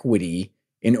in equity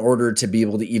in order to be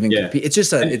able to even compete. It's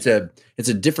just it's a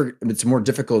more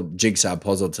difficult jigsaw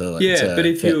puzzle to but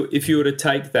if you were to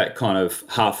take that kind of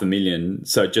 $500,000,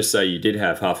 so just say you did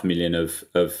have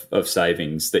 $500,000 of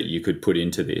savings that you could put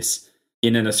into this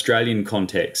in an Australian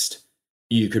context,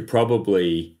 you could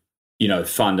probably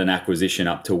fund an acquisition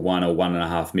up to $1 or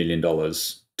 $1.5 million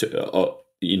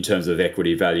in terms of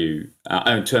equity value,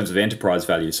 in terms of enterprise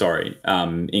value,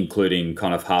 including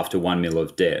kind of half to 1 mil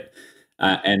of debt,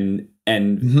 and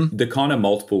the kind of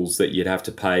multiples that you'd have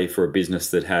to pay for a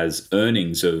business that has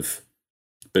earnings of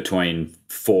between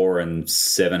 $400,000 and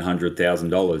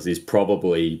 $700,000 is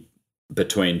probably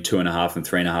between 2.5 and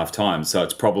 3.5 times. So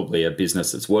it's probably a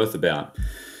business that's worth about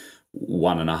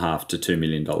 $1.5 to $2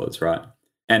 million, right?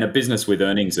 And a business with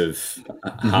earnings of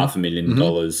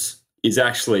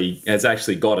 $500,000 has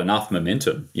actually got enough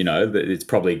momentum. That it's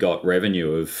probably got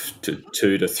revenue of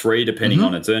 2 to 3, depending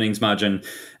on its earnings margin.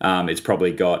 It's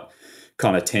probably got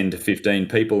kind of 10 to 15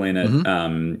 people in it.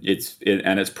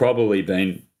 It's probably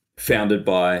been founded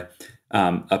by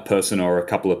a person or a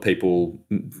couple of people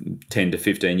 10 to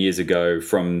 15 years ago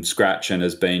from scratch, and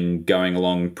has been going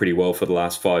along pretty well for the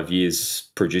last 5 years,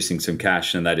 producing some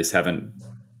cash, and they just haven't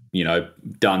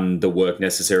done the work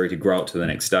necessary to grow it to the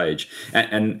next stage.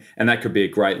 And that could be a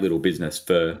great little business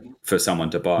for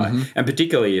someone to buy. And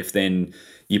particularly if then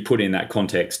you put in that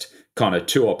context kind of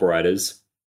 2 operators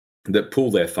that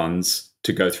pool their funds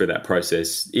to go through that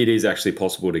process, it is actually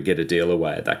possible to get a deal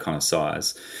away at that kind of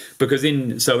size. Because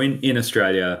in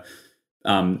Australia,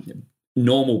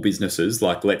 normal businesses,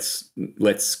 like let's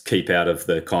keep out of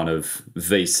the kind of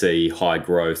VC high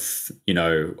growth,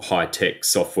 high tech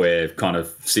software kind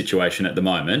of situation at the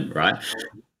moment, right?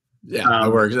 Yeah,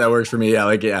 that works for me.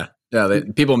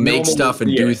 People make stuff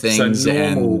and do things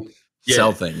and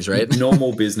sell things, right?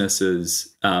 Normal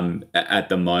businesses at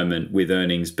the moment with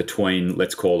earnings between,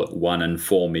 let's call it 1 and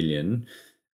 4 million,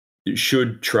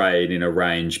 should trade in a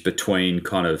range between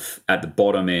kind of at the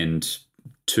bottom end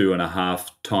 2.5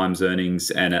 times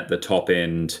earnings, and at the top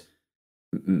end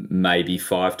maybe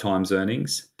 5 times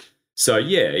earnings. So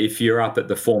if you're up at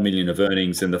the 4 million of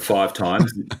earnings and the 5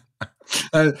 times,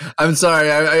 I'm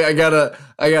sorry. I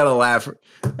gotta laugh.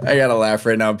 I gotta laugh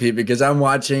right now, Pete, because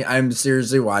I'm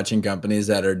seriously watching companies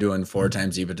that are doing 4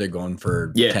 times EBITDA going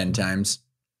for 10 times,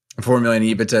 4 million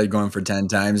EBITDA going for 10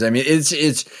 times. I mean,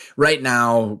 it's right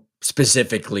now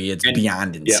specifically, it's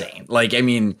beyond insane. Like, I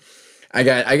mean, I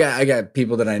got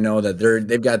people that I know that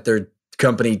they've got their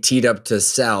company teed up to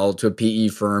sell to a PE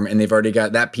firm, and they've already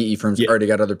got that PE firm's already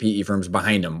got other PE firms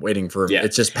behind them waiting for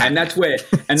it's just and that's where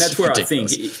I think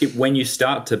when you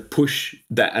start to push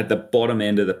that at the bottom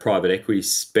end of the private equity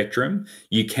spectrum,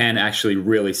 you can actually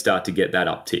really start to get that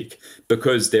uptick,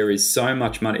 because there is so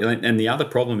much money. And the other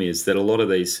problem is that a lot of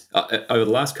these over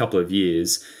the last couple of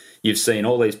years, you've seen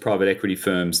all these private equity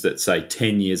firms that, say,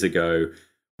 10 years ago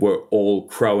were all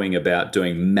crowing about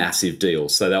doing massive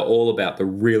deals. So they're all about the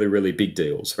really, really big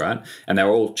deals, right? And they were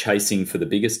all chasing for the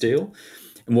biggest deal.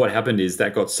 And what happened is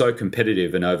that got so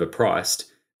competitive and overpriced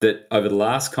that over the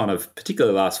last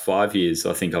particularly the last 5 years,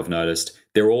 I think I've noticed,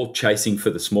 they're all chasing for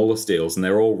the smallest deals, and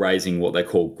they're all raising what they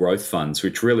call growth funds,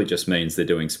 which really just means they're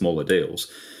doing smaller deals.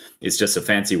 It's just a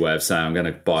fancy way of saying I'm going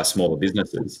to buy smaller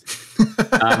businesses.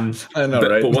 I know,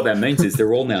 right? But what that means is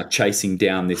they're all now chasing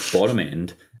down this bottom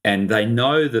end, and they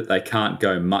know that they can't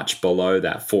go much below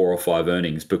that 4 or 5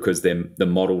 earnings, because the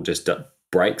model just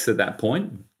breaks at that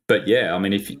point. But yeah, I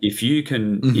mean, if you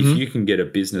can get a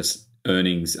business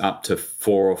earnings up to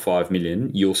 4 or 5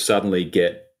 million, you'll suddenly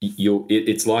get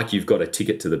it's like you've got a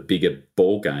ticket to the bigger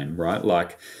ball game, right?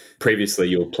 Like previously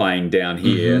you were playing down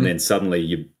here, and then suddenly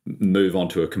you move on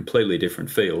to a completely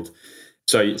different field.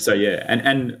 So yeah,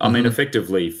 and I mean,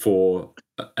 effectively for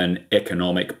an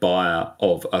economic buyer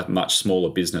of a much smaller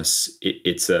business,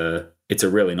 it's a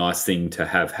really nice thing to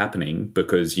have happening,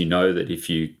 because you know that if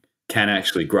you can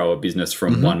actually grow a business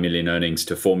from 1 million earnings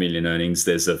to 4 million earnings,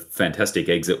 there's a fantastic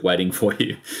exit waiting for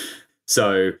you.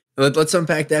 So let's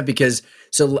unpack that, because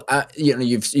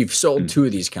you've sold 2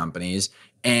 of these companies,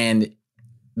 and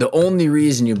the only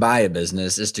reason you buy a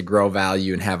business is to grow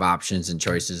value and have options and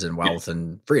choices and wealth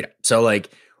and freedom. So like,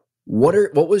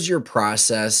 what was your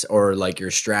process, or like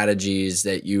your strategies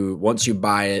that once you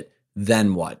buy it,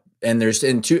 then what? And there's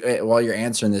while you're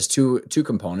answering this, two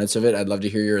components of it I'd love to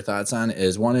hear your thoughts on.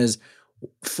 One is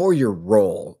for your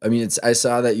role. I mean, I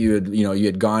saw that you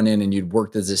had gone in and you'd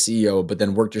worked as a CEO, but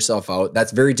then worked yourself out.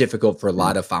 That's very difficult for a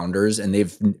lot of founders,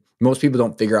 and most people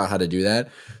don't figure out how to do that.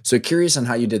 So curious on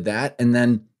how you did that. And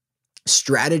then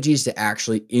strategies to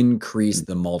actually increase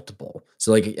the multiple.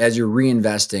 So like, as you're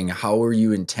reinvesting, how are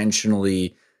you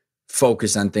intentionally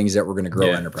focused on things that were going to grow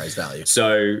enterprise value?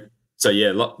 So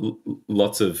yeah,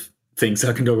 lots of things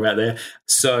I can talk about there.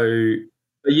 So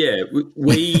yeah,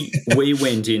 we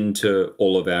went into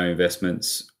all of our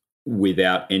investments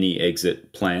without any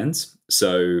exit plans.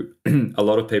 So a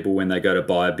lot of people, when they go to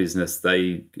buy a business,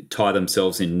 they tie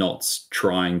themselves in knots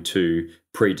trying to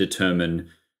predetermine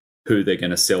who they're going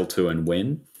to sell to and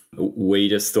when. We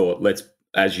just thought,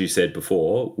 as you said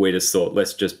before,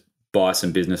 let's just buy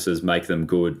some businesses, make them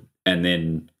good, and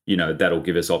then, that'll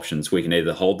give us options. We can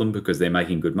either hold them because they're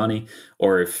making good money,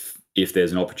 or if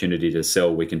there's an opportunity to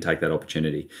sell, we can take that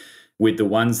opportunity. With the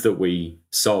ones that we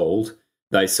sold,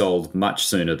 they sold much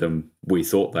sooner than we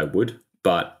thought they would,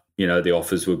 but the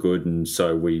offers were good, and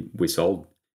so we sold.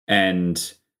 And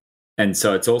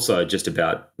so it's also just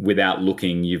about, without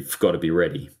looking, you've got to be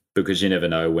ready, because you never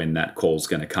know when that call's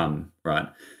going to come, right?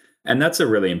 And that's a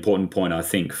really important point, I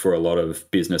think, for a lot of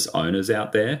business owners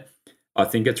out there. I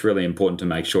think it's really important to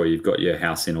make sure you've got your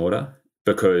house in order,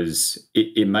 because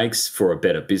it makes for a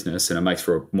better business and it makes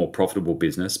for a more profitable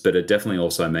business. But it definitely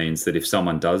also means that if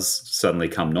someone does suddenly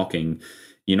come knocking,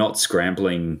 you're not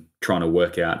scrambling trying to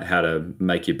work out how to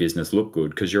make your business look good,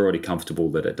 because you're already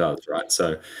comfortable that it does, right?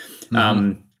 So,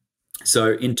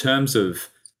 so in terms of,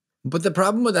 but the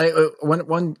problem with that,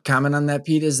 one comment on that,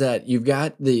 Pete, is that you've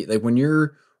got when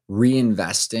you're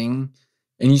reinvesting,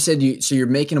 and you said you're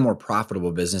making a more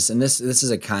profitable business. And this is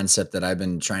a concept that I've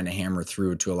been trying to hammer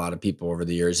through to a lot of people over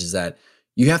the years, is that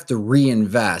you have to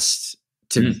reinvest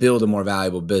to build a more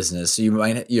valuable business. So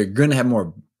you're going to have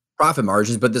more profit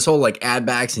margins, but this whole like add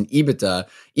backs and EBITDA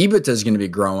is going to be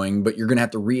growing, but you're going to have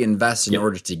to reinvest in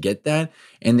order to get that.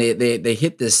 And they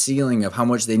hit this ceiling of how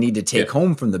much they need to take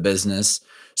home from the business.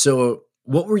 So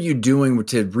what were you doing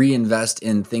to reinvest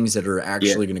in things that are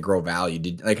actually going to grow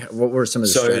value? What were some of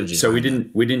the strategies? So we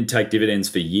didn't take dividends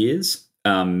for years.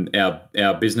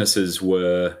 Our businesses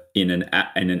were in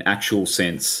an actual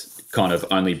sense kind of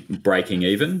only breaking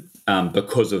even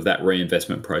because of that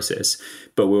reinvestment process.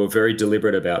 But we were very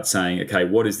deliberate about saying, okay,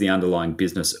 what is the underlying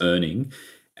business earning?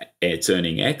 It's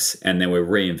earning X, and then we're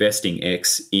reinvesting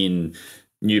X in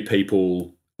new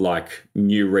people, like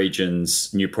new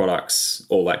regions, new products,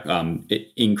 all that,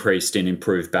 increased and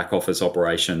improved back office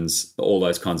operations, all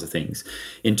those kinds of things.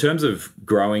 In terms of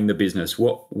growing the business,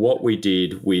 what we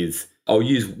did with, I'll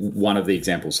use one of the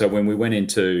examples. So when we went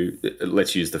into,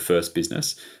 let's use the first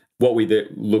business, what we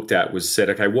looked at was said,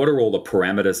 okay, what are all the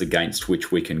parameters against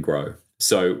which we can grow?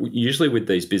 So usually with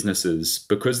these businesses,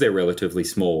 because they're relatively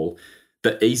small,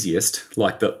 the easiest,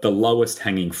 like the lowest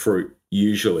hanging fruit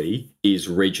usually is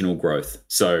regional growth.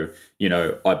 So,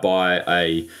 I buy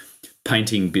a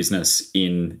painting business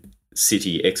in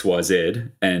city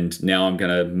XYZ, and now I'm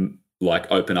going to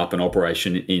open up an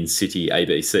operation in city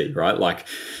ABC, right? Like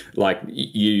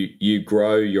you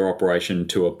grow your operation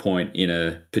to a point in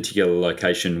a particular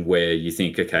location where you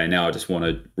think, okay, now I just want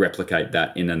to replicate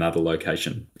that in another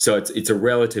location. So it's a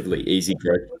relatively easy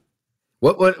growth.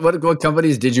 What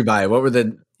companies did you buy? What were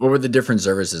the different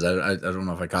services? I don't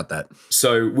know if I caught that.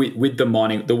 So with the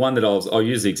mining, the one that I'll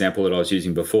use the example that I was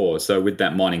using before. So with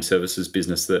that mining services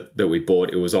business that we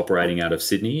bought, it was operating out of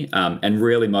Sydney, and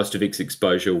really most of its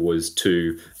exposure was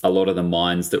to a lot of the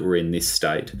mines that were in this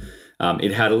state.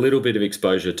 It had a little bit of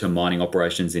exposure to mining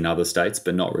operations in other states,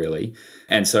 but not really.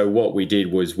 And so what we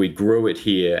did was we grew it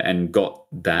here and got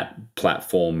that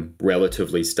platform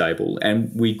relatively stable, and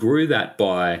we grew that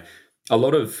by a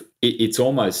lot of it's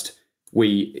almost,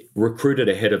 we recruited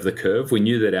ahead of the curve. We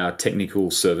knew that our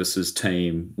technical services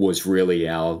team was really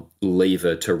our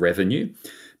lever to revenue,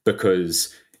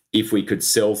 because if we could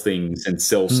sell things and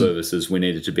sell services, we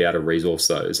needed to be able to resource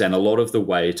those. And a lot of the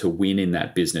way to win in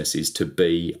that business is to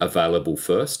be available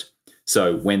first.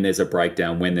 So when there's a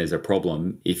breakdown, when there's a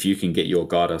problem, if you can get your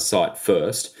guy to site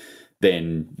first,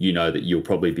 then you know that you'll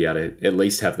probably be able to at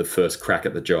least have the first crack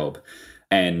at the job.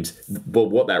 But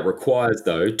what that requires,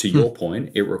 though, to your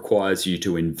point, it requires you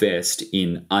to invest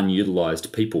in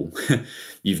unutilized people.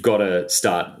 You've got to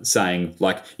start saying,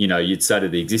 you'd say to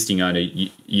the existing owner,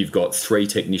 you've got 3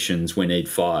 technicians, we need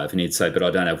 5. And he'd say, but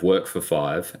I don't have work for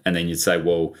 5. And then you'd say,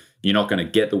 well, you're not going to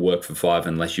get the work for 5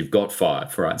 unless you've got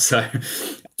 5, right?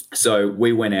 So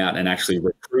we went out and actually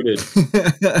recruited,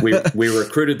 we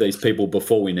recruited these people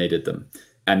before we needed them.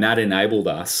 And that enabled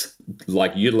us,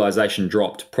 utilization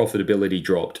dropped, profitability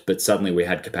dropped, but suddenly we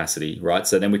had capacity, right?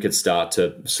 So then we could start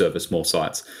to service more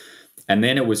sites. And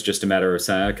then it was just a matter of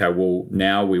saying, okay, well,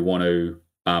 now we want to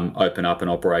open up an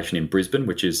operation in Brisbane,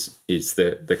 which is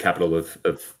the capital of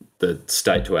the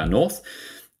state to our north.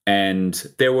 And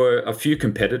there were a few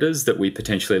competitors that we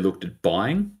potentially looked at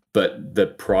buying, but the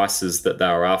prices that they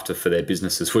were after for their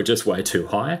businesses were just way too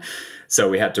high. So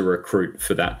we had to recruit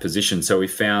for that position. So we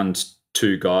found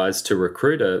 2 guys to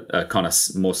recruit, a kind of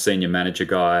more senior manager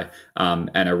guy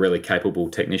and a really capable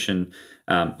technician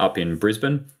up in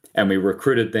Brisbane. And we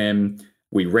recruited them.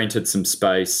 We rented some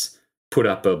space, put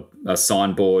up a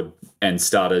signboard, and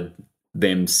started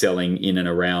them selling in and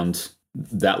around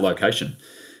that location.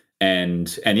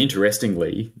 And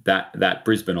interestingly, that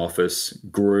Brisbane office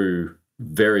grew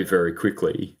very, very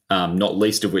quickly, not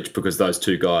least of which because those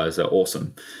 2 guys are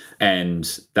awesome.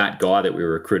 And that guy that we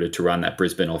recruited to run that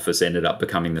Brisbane office ended up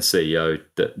becoming the CEO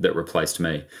that replaced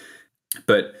me.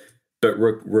 But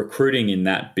recruiting in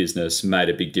that business made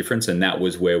a big difference, and that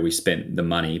was where we spent the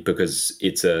money, because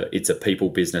it's a people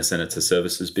business and it's a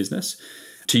services business.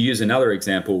 To use another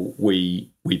example,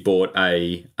 we bought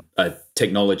a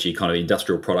technology kind of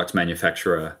industrial products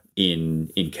manufacturer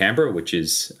in Canberra, which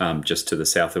is just to the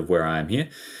south of where I am here.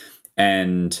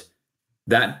 And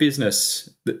that business,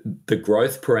 the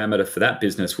growth parameter for that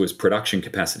business was production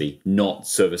capacity, not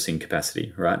servicing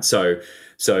capacity, right? So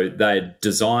they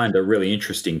designed a really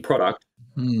interesting product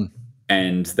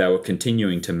and they were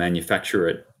continuing to manufacture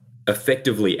it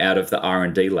effectively out of the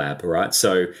R&D lab, right?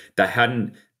 So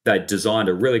they designed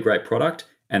a really great product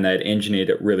and they'd engineered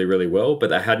it really, really well, but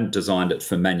they hadn't designed it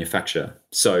for manufacture.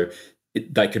 So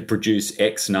they could produce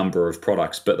X number of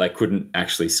products, but they couldn't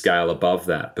actually scale above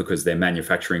that because their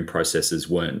manufacturing processes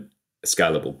weren't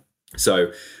scalable.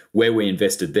 So where we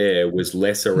invested there was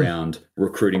less around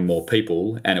recruiting more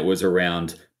people, and it was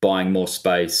around buying more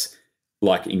space,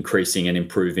 like increasing and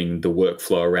improving the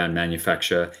workflow around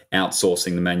manufacture,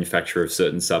 outsourcing the manufacture of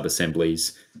certain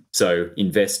sub-assemblies. So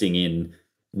investing in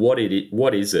what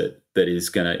is it that is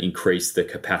going to increase the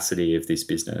capacity of this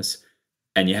business.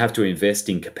 And you have to invest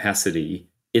in capacity.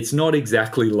 It's not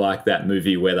exactly like that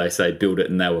movie where they say build it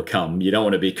and they will come. You don't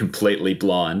want to be completely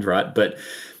blind, right? But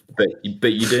you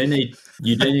do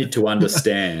need to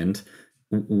understand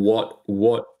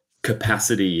what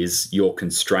capacity is your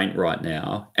constraint right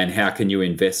now, and how can you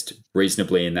invest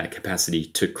reasonably in that capacity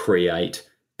to create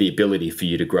the ability for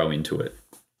you to grow into it.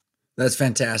 That's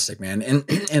fantastic, man.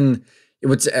 And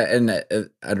and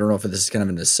I don't know if this is kind of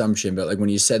an assumption, but like when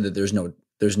you said that there's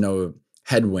no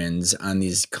headwinds on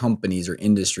these companies or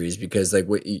industries, because like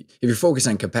if you're focused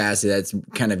on capacity, that's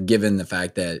kind of given the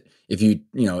fact that if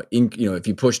if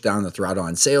you push down the throttle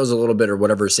on sales a little bit or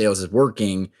whatever sales is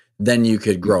working, then you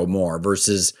could grow more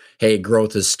versus, hey,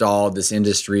 growth is stalled. This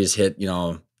industry is hit,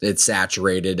 it's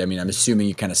saturated. I mean, I'm assuming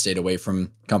you kind of stayed away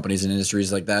from companies and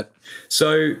industries like that.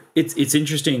 So it's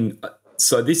interesting.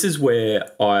 So this is where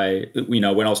when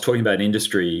I was talking about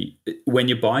industry, when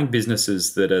you're buying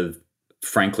businesses that are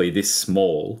frankly this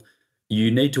small,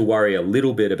 you need to worry a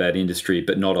little bit about industry,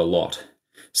 but not a lot.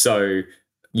 So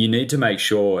you need to make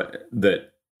sure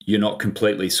that you're not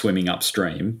completely swimming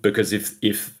upstream, because if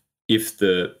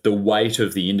the weight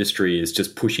of the industry is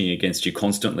just pushing against you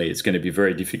constantly, it's going to be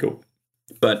very difficult.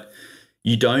 But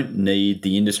you don't need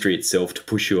the industry itself to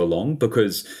push you along,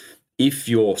 because if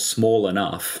you're small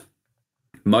enough,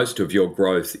 most of your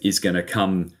growth is going to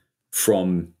come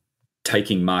from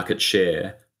taking market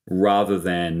share rather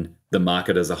than the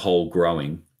market as a whole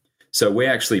growing. So we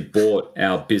actually bought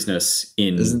our business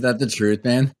in... Isn't that the truth,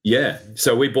 man? Yeah.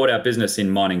 So we bought our business in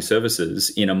mining services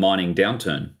in a mining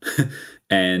downturn,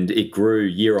 and it grew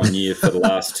year on year for the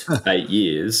last 8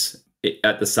 years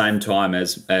at the same time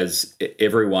as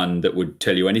everyone that would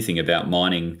tell you anything about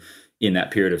mining in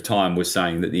that period of time was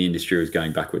saying that the industry was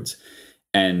going backwards.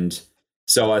 And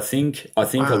so I think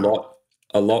wow.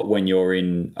 a lot when you're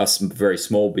in a very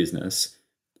small business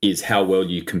is how well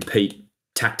you compete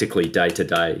tactically day to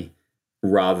day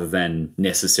rather than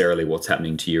necessarily what's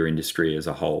happening to your industry as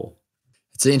a whole.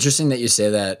 It's interesting that you say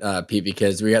that, Pete,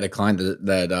 because we had a client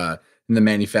that in the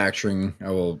manufacturing, I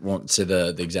won't say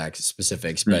the exact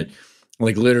specifics, but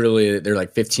like literally they're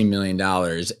like $15 million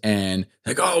and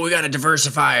like, oh, we got to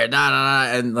diversify it.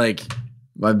 And like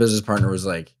my business partner was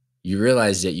like, you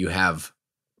realize that you have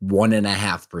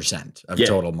 1.5% of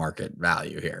total market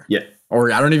value here. Yeah.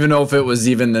 Or I don't even know if it was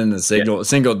even in the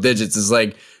single digits. It's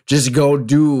like, just go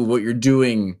do what you're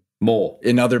doing more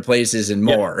in other places and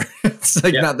more. It's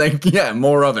like not that,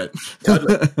 more of it.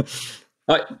 Totally.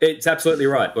 It's absolutely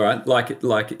right. Right.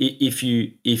 Like if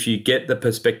you get the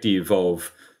perspective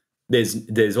of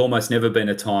there's almost never been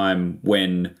a time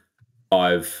when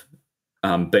I've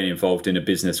been involved in a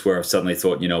business where I've suddenly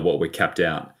thought, you know what, we're capped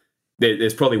out.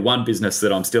 There's probably one business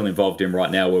that I'm still involved in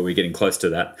right now where we're getting close to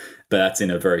that, but that's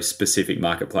in a very specific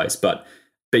marketplace. But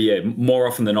yeah, more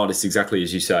often than not, it's exactly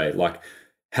as you say. Like,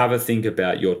 have a think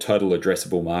about your total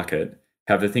addressable market.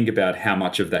 Have a think about how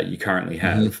much of that you currently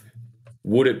have. Mm-hmm.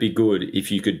 Would it be good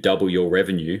if you could double your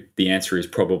revenue? The answer is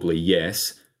probably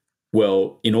yes.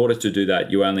 Well, in order to do that,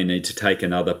 you only need to take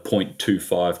another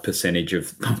 0.25%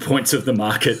 of points of the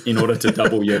market in order to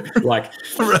double your right.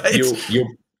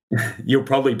 You'll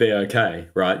probably be okay,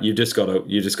 right? You just got to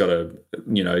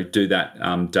do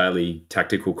that daily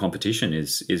tactical competition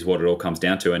is what it all comes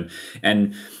down to.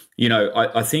 And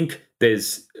I think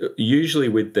there's usually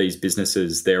with these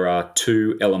businesses there are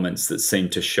two elements that seem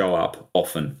to show up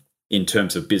often in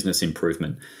terms of business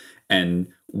improvement, and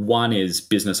one is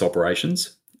business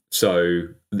operations. So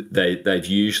they've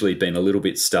usually been a little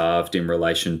bit starved in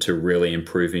relation to really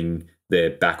improving their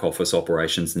back office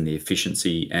operations and the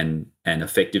efficiency and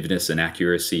effectiveness and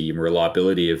accuracy and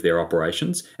reliability of their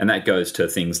operations. And that goes to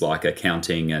things like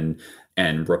accounting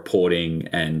and reporting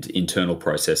and internal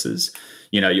processes.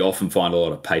 You often find a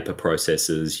lot of paper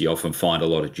processes. You often find a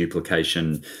lot of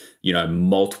duplication,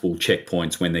 multiple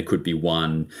checkpoints when there could be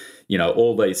one,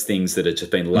 all these things that have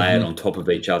just been layered on top of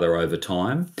each other over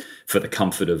time for the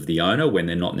comfort of the owner when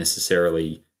they're not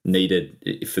necessarily needed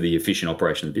for the efficient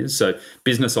operation of the business. So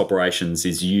business operations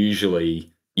is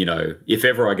usually, if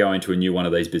ever I go into a new one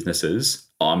of these businesses,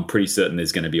 I'm pretty certain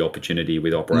there's going to be opportunity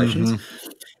with operations.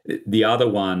 Mm-hmm. The other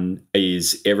one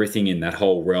is everything in that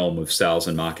whole realm of sales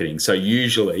and marketing. So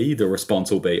usually the response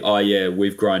will be, oh yeah,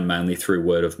 we've grown mainly through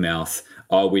word of mouth.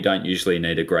 Oh, we don't usually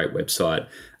need a great website.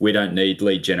 We don't need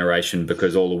lead generation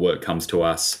because all the work comes to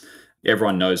us.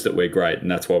 Everyone knows that we're great and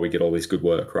that's why we get all this good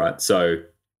work, right? So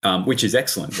which is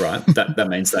excellent, right? That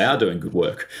means they are doing good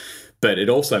work. But it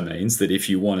also means that if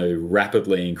you want to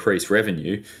rapidly increase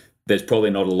revenue, there's probably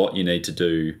not a lot you need to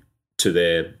do to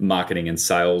their marketing and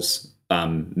sales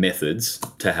methods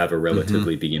to have a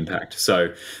relatively big impact.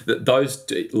 So those,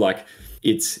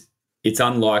 it's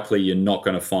unlikely you're not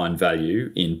going to find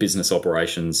value in business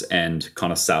operations and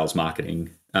kind of sales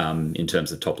marketing in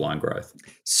terms of top line growth.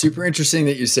 Super interesting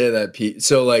that you say that, Pete.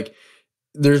 So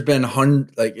there's been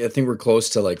I think we're close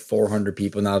to 400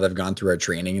 people now that have gone through our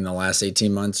training in the last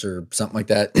 18 months or something like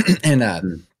that. And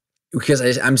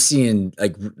because I'm seeing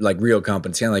like real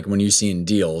companies, kind of like when you see in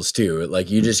deals too, like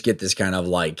you just get this kind of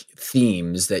like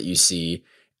themes that you see.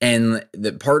 And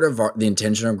the part of the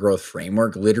intentional growth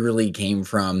framework literally came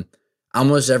from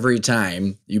almost every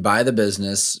time you buy the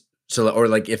business. So, or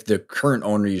like if the current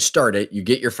owner, you start it, you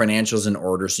get your financials in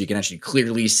order so you can actually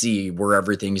clearly see where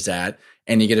everything's at,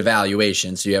 and you get a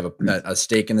valuation. So you have a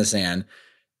stake in the sand,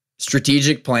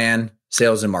 strategic plan,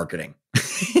 sales and marketing.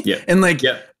 Yeah. And like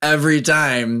every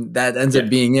time that ends up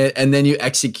being it. And then you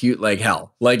execute like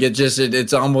hell. Like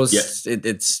it's almost,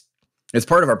 it's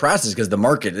part of our process because the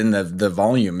market and the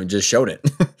volume just showed it.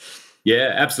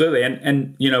 Yeah, absolutely.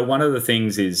 And you know, one of the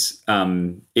things is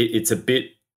it's a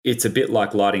bit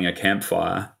like lighting a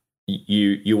campfire.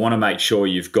 You want to make sure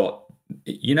you've got,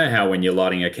 you know how when you're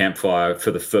lighting a campfire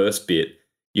for the first bit,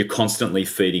 you're constantly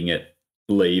feeding it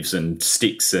leaves and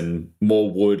sticks and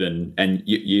more wood, and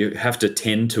you have to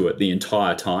tend to it the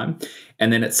entire time.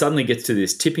 And then it suddenly gets to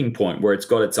this tipping point where it's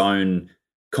got its own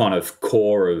kind of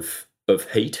core of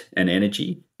heat and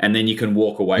energy. And then you can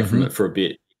walk away from it for a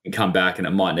bit and come back, and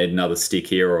it might need another stick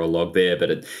here or a log there,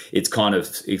 but it's got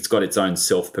its own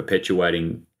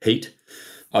self-perpetuating heat.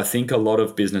 I think a lot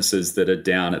of businesses that are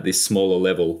down at this smaller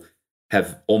level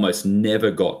have almost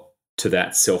never got to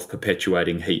that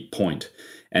self-perpetuating heat point.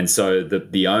 And so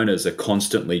the owners are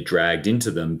constantly dragged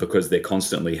into them because they're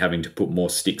constantly having to put more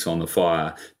sticks on the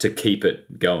fire to keep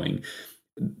it going.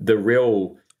 The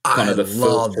real kind of the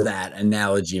love that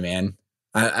analogy, man.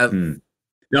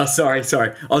 No, sorry.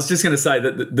 I was just going to say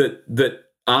that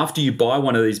after you buy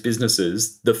one of these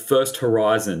businesses, the first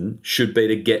horizon should be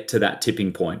to get to that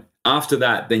tipping point. After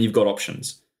that, then you've got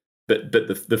options. But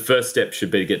the first step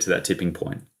should be to get to that tipping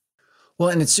point. Well,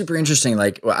 and it's super interesting.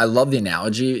 Like, I love the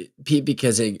analogy, Pete,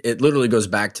 because it literally goes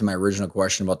back to my original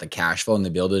question about the cash flow and the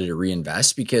ability to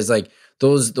reinvest. Because like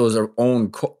those are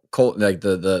own coal, like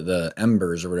the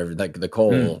embers or whatever, like the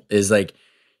coal is like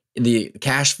the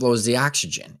cash flow is the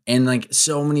oxygen. And like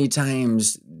so many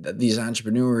times these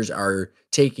entrepreneurs are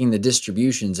taking the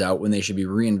distributions out when they should be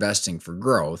reinvesting for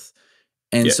growth.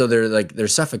 And so they're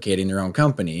suffocating their own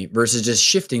company versus just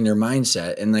shifting their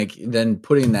mindset and like then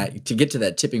putting that to get to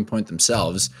that tipping point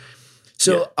themselves.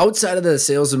 So outside of the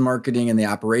sales and marketing and the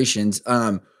operations,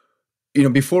 you know,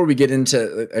 before we get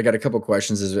into, I got a couple of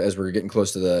questions as we're getting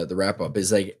close to the wrap up,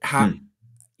 is like how,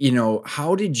 you know,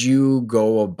 how did you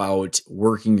go about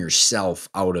working yourself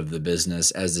out of the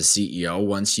business as the CEO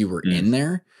once you were in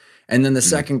there? And then the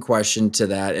second question to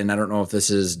that, and I don't know if this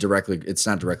is it's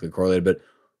not directly correlated, but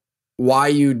why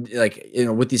you, like, you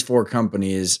know, with these 4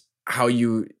 companies, how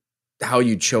you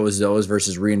chose those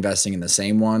versus reinvesting in the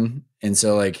same one. And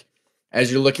so like,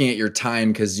 as you're looking at your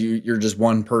time, cause you're just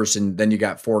one person, then you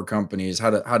got 4 companies.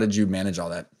 How did you manage all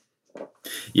that?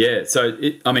 Yeah. So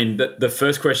the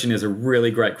first question is a really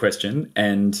great question.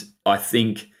 And I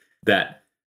think that,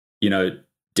 you know,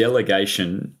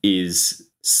 delegation is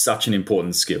such an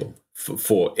important skill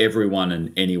for everyone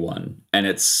and anyone. And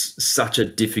it's such a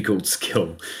difficult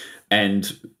skill.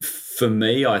 And for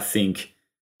me, I think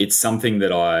it's something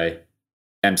that I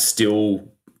am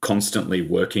still constantly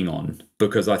working on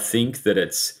because I think that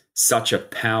it's such a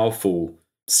powerful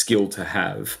skill to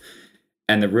have.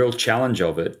 And the real challenge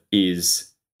of it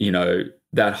is, you know,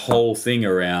 that whole thing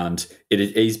around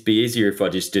it'd be easier if I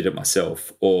just did it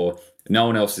myself, or no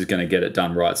one else is going to get it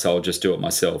done right, so I'll just do it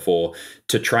myself, or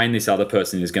to train this other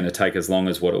person is going to take as long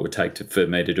as what it would take for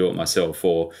me to do it myself,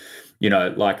 or, you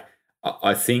know, like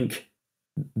I think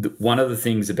one of the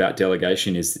things about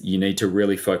delegation is you need to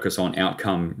really focus on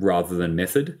outcome rather than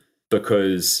method,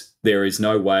 because there is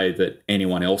no way that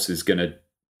anyone else is going to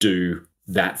do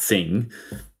that thing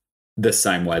the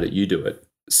same way that you do it.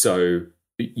 So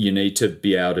you need to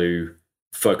be able to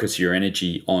focus your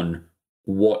energy on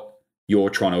what you're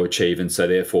trying to achieve, and so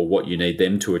therefore what you need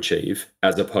them to achieve,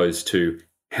 as opposed to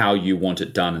how you want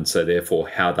it done, and so therefore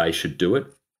how they should do it.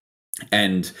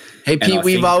 And hey, Pete,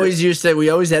 we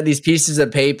always had these pieces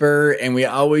of paper, and we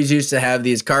always used to have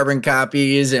these carbon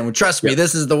copies, and trust me,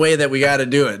 this is the way that we got to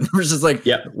do it. We're just like,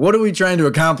 what are we trying to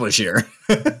accomplish here?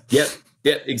 Yeah,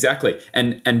 exactly.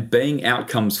 And being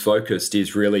outcomes focused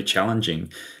is really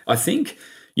challenging. I think,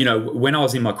 you know, when I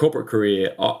was in my corporate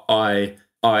career, I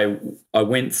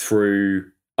went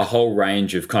through a whole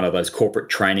range of kind of those corporate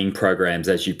training programs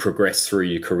as you progress through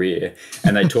your career.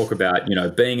 And they talk about, you know,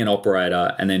 being an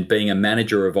operator and then being a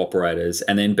manager of operators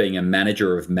and then being a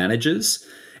manager of managers.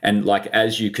 And like,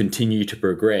 as you continue to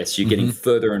progress, you're getting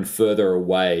further and further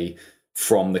away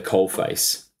from the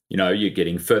coalface. You know, you're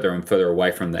getting further and further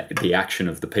away from the action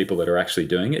of the people that are actually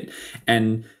doing it.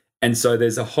 And so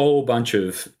there's a whole bunch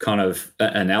of kind of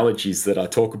analogies that I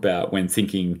talk about when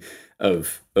thinking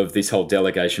of this whole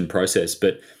delegation process.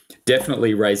 But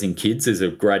definitely raising kids is a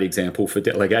great example for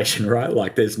delegation, right?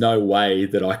 Like there's no way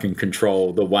that I can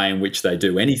control the way in which they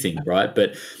do anything, right?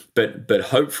 But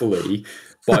hopefully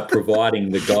by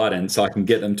providing the guidance, I can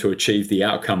get them to achieve the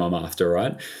outcome I'm after,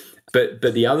 right? But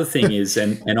the other thing is,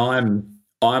 and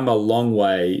I'm a long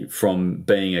way from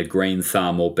being a green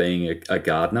thumb or being a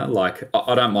gardener. Like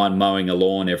I don't mind mowing a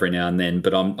lawn every now and then,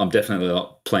 but I'm definitely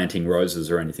not planting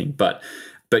roses or anything. But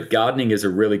gardening is a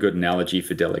really good analogy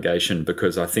for delegation,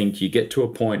 because I think you get to a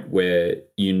point where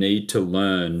you need to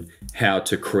learn how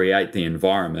to create the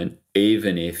environment,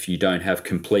 even if you don't have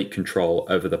complete control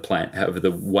over the plant, over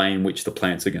the way in which the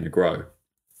plants are going to grow.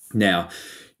 Now,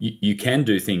 you can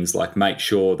do things like make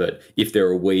sure that if there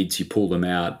are weeds, you pull them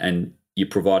out and you're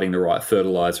providing the right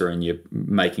fertilizer and you're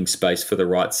making space for the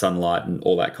right sunlight and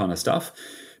all that kind of stuff.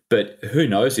 But who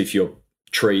knows if your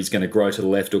tree is going to grow to the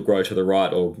left or grow to the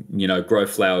right, or, grow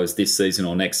flowers this season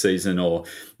or next season, or,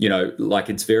 like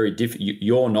it's very different.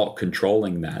 You're not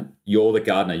controlling that. You're the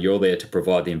gardener. You're there to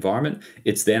provide the environment.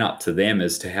 It's then up to them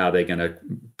as to how they're going to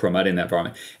promote in that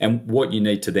environment. And what you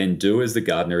need to then do as the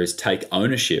gardener is take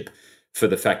ownership for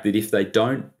the fact that if they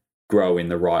don't grow in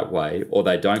the right way, or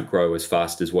they don't grow as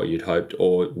fast as what you'd hoped,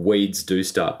 or weeds do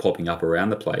start popping up around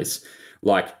the place,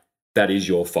 like that is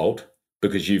your fault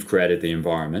because you've created the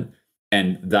environment.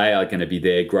 And they are going to be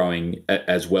there growing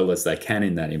as well as they can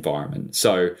in that environment.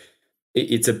 So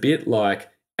it's a bit like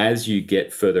as you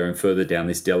get further and further down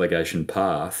this delegation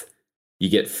path, you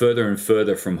get further and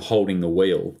further from holding the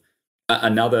wheel.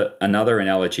 Another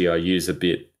analogy I use a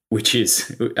bit, which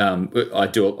is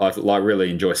I really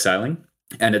enjoy sailing,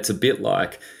 and it's a bit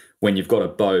like when you've got a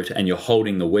boat and you're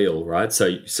holding the wheel, right?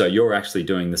 So you're actually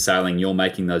doing the sailing, you're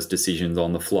making those decisions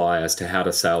on the fly as to how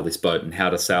to sail this boat and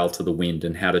how to sail to the wind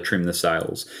and how to trim the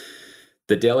sails.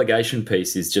 The delegation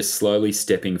piece is just slowly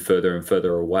stepping further and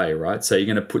further away, right? So you're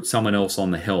going to put someone else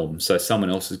on the helm. So someone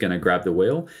else is going to grab the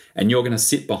wheel and you're going to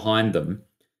sit behind them,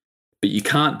 but you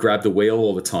can't grab the wheel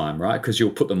all the time, right? Because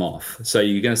you'll put them off. So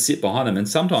you're going to sit behind them, and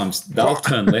sometimes they'll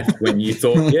turn left when you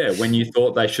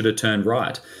thought they should have turned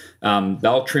right.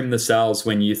 They'll trim the sails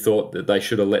when you thought that they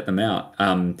should have let them out.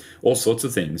 All sorts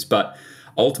of things. But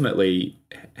ultimately,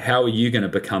 how are you going to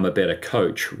become a better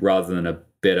coach rather than a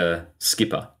better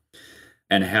skipper?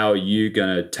 And how are you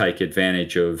going to take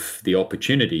advantage of the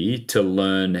opportunity to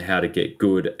learn how to get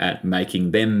good at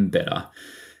making them better?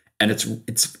 And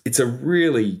it's a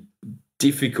really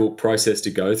difficult process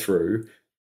to go through,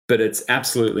 but it's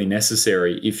absolutely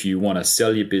necessary if you want to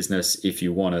sell your business, if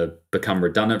you want to become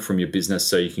redundant from your business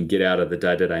so you can get out of the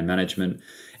day-to-day management.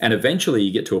 And eventually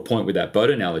you get to a point with that boat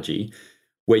analogy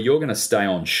where you're going to stay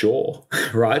on shore,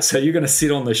 right? So you're going to sit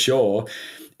on the shore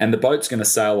and the boat's going to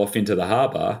sail off into the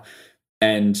harbor,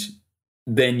 and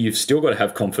then you've still got to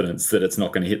have confidence that it's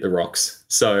not going to hit the rocks.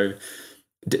 So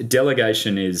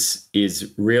delegation is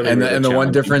really, and really the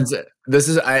one difference,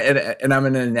 I'm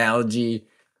an analogy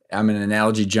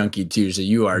junkie too, so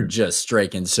you are just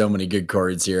striking so many good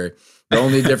chords here. The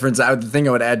only difference, the thing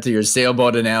I would add to your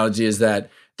sailboat analogy is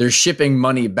that they're shipping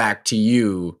money back to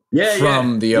you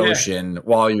from the ocean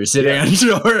while you're sitting on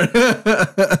shore.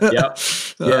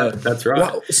 That's right.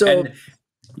 Wow. So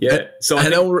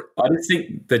I just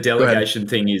think the delegation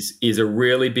thing is a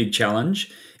really big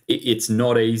challenge. It's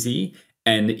not easy.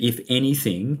 And if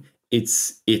anything,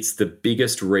 it's the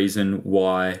biggest reason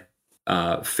why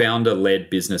founder-led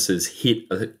businesses hit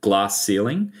a glass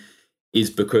ceiling, is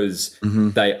because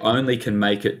they only can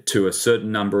make it to a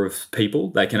certain number of people.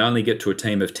 They can only get to a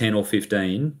team of 10 or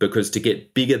 15, because to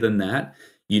get bigger than that,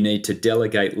 you need to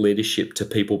delegate leadership to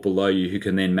people below you who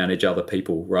can then manage other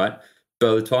people, right?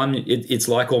 By the time it's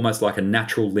like almost like a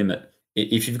natural limit.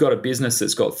 If you've got a business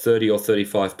that's got 30 or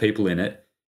 35 people in it,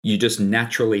 you just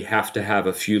naturally have to have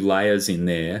a few layers in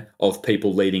there of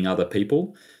people leading other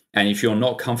people. And if you're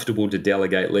not comfortable to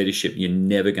delegate leadership, you're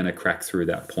never going to crack through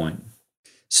that point.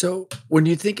 So when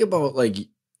you think about, like,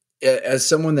 as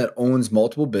someone that owns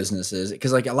multiple businesses,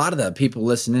 because like a lot of the people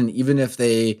listening, even if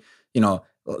they,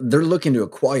 they're looking to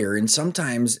acquire, and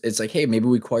sometimes it's like, hey, maybe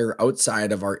we acquire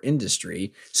outside of our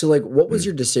industry. So like, what was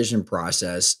your decision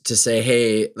process to say,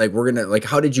 hey, like, we're going to, like,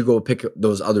 how did you go pick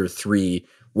those other three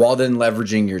while then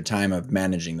leveraging your time of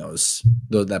managing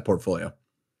that portfolio?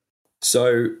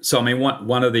 So I mean,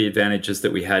 one of the advantages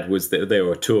that we had was that there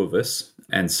were two of us.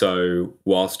 And so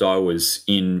whilst I was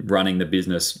in running the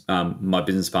business, my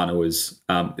business partner was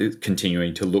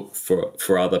continuing to look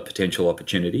for other potential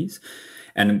opportunities.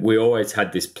 And we always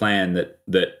had this plan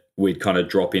that we'd kind of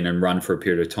drop in and run for a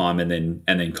period of time and then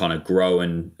kind of grow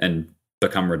and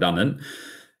become redundant.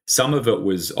 Some of it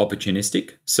was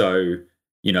opportunistic. So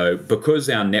because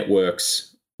our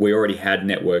networks, we already had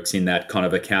networks in that kind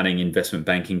of accounting, investment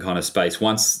banking kind of space.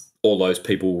 Once all those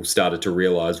people started to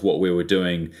realize what we were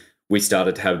doing, we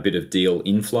started to have a bit of deal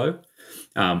inflow,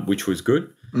 which was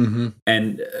good. Mm-hmm.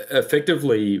 And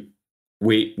effectively,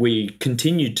 we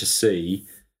continued to see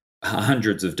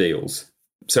hundreds of deals.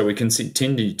 So we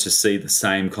continued to see the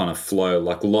same kind of flow,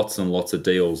 like lots and lots of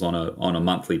deals on a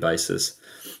monthly basis.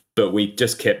 But we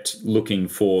just kept looking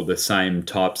for the same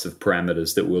types of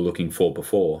parameters that we were looking for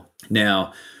before.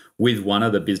 Now, with one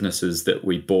of the businesses that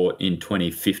we bought in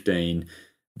 2015,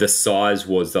 the size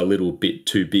was a little bit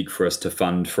too big for us to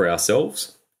fund for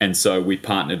ourselves. And so we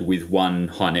partnered with one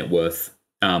high net worth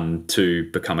to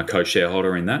become a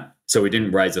co-shareholder in that. So we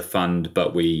didn't raise a fund,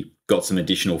 but we got some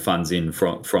additional funds in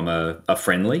from a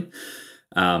friendly,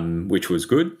 which was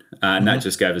good. And that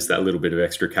just gave us that little bit of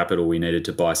extra capital we needed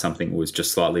to buy something that was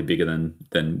just slightly bigger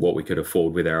than what we could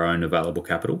afford with our own available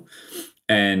capital.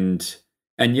 And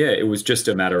yeah, it was just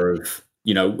a matter of,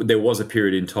 there was a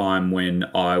period in time when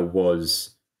I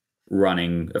was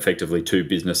running effectively two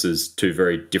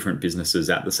very different businesses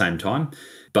at the same time.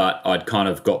 But I'd kind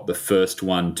of got the first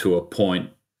one to a point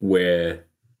where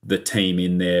the team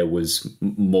in there was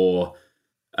more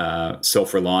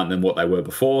self-reliant than what they were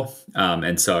before.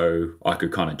 And so I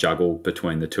could kind of juggle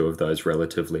between the two of those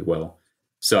relatively well.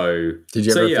 So did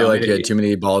you ever feel like you had too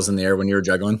many balls in the air when you were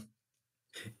juggling?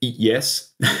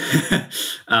 Yes. Good.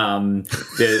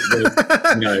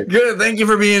 Thank you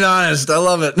for being honest. I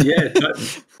love it. Yeah.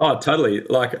 Totally.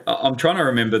 Like, I'm trying to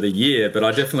remember the year, but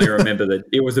I definitely remember that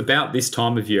it was about this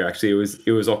time of year. Actually,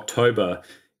 it was October.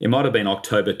 It might have been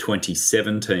October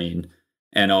 2017,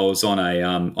 and I was on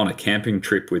a camping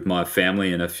trip with my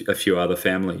family and a few other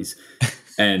families.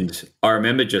 And I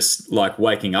remember just like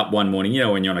waking up one morning,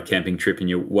 when you're on a camping trip and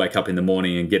you wake up in the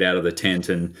morning and get out of the tent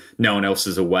and no one else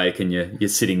is awake and you're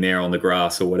sitting there on the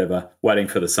grass or whatever, waiting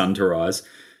for the sun to rise,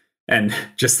 and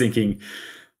just thinking,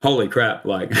 holy crap,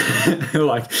 like, have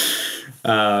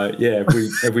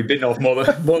we bitten off more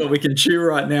than we can chew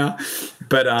right now?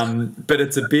 But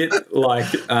it's a bit like,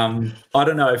 I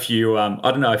don't know if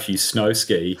you snow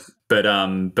ski, but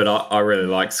I really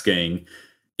like skiing.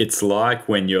 It's like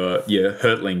when you're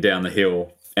hurtling down the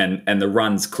hill and the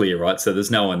run's clear, right? So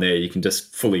there's no one there. You can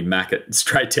just fully mack it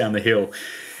straight down the hill,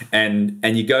 and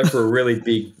you go for a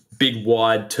really big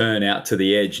wide turn out to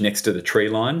the edge next to the tree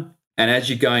line. And as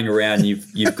you're going around,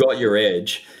 you've got your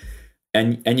edge,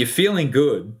 and you're feeling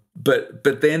good.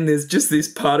 But then there's just this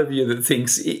part of you that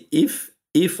thinks,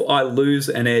 if I lose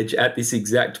an edge at this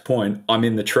exact point, I'm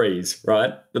in the trees,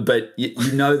 right? But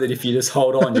you know that if you just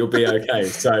hold on, you'll be okay.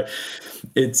 So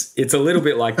it's a little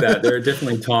bit like that. There are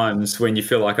definitely times when you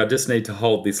feel like I just need to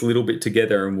hold this little bit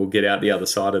together and we'll get out the other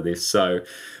side of this. So,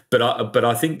 but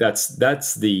I think that's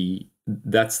the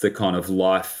kind of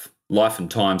life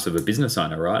and times of a business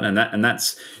owner, right? And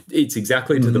it's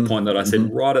exactly to the point that I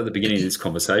said right at the beginning of this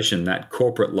conversation, that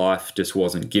corporate life just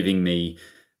wasn't giving me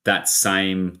that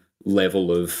same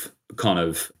level of kind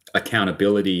of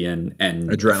accountability and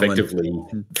adrenaline. Effectively,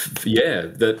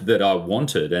 that I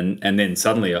wanted. And then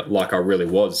suddenly, like, I really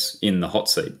was in the hot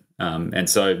seat. And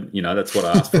so, that's what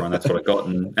I asked for and that's what I got.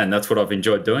 And that's what I've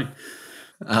enjoyed doing.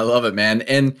 I love it, man.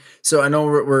 And so I know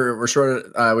we're short.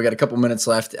 We got a couple minutes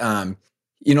left.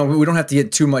 We don't have to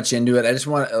get too much into it. I just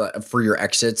want for your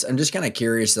exits, I'm just kind of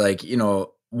curious, like,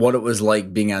 what it was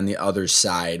like being on the other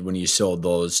side when you sold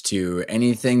those two.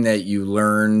 Anything that you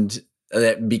learned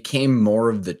that became more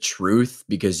of the truth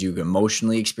because you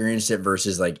emotionally experienced it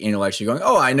versus like intellectually going,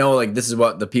 oh, I know, like, this is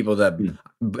what the people that,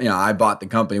 I bought the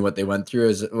company, what they went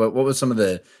through. What was some of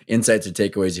the insights or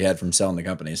takeaways you had from selling the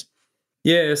companies?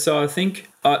 Yeah. So I think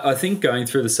going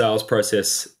through the sales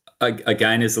process,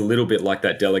 again, is a little bit like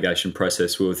that delegation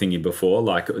process we were thinking before.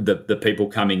 Like the people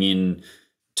coming in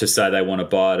to say they want to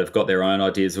buy it have got their own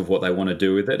ideas of what they want to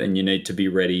do with it, and you need to be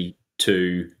ready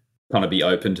to kind of be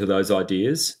open to those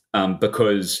ideas,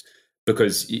 because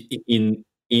in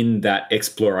that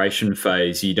exploration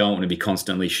phase, you don't want to be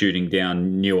constantly shooting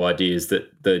down new ideas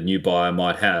that the new buyer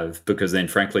might have, because then,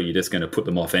 frankly, you're just going to put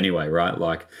them off anyway, right?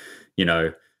 Like,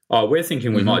 oh, we're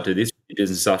thinking we might do this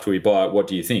business after we buy it. What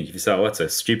do you think? If you say, oh, that's a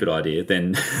stupid idea,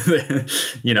 then,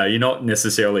 you're not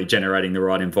necessarily generating the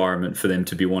right environment for them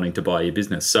to be wanting to buy your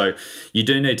business. So you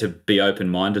do need to be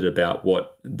open-minded about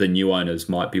what the new owners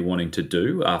might be wanting to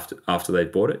do after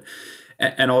they've bought it.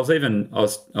 And I was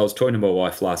talking to my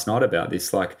wife last night about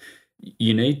this. Like,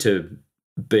 you need to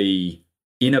be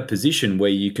in a position where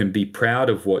you can be proud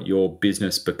of what your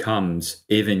business becomes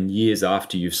even years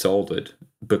after you've sold it,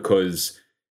 because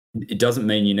it doesn't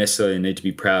mean you necessarily need to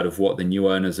be proud of what the new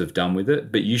owners have done with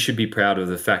it, but you should be proud of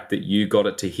the fact that you got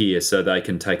it to here so they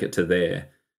can take it to there.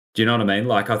 Do you know what I mean?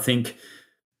 Like, I think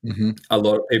a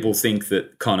lot of people think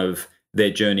that kind of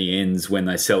their journey ends when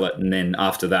they sell it, and then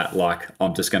after that, like,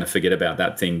 I'm just going to forget about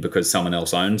that thing because someone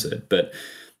else owns it. But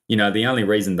the only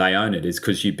reason they own it is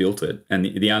because you built it, and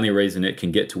the only reason it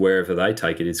can get to wherever they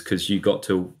take it is because you got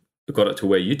it to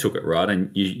where you took it, right? And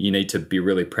you need to be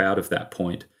really proud of that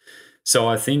point. So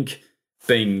I think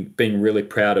being really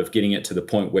proud of getting it to the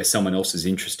point where someone else is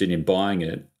interested in buying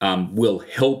it will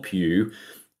help you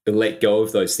let go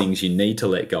of those things you need to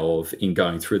let go of in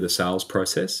going through the sales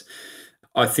process.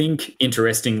 I think,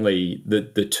 interestingly,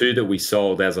 the two that we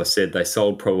sold, as I said, they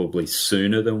sold probably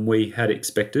sooner than we had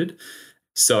expected.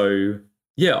 So,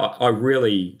 yeah, I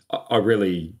really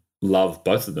love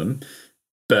both of them.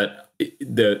 But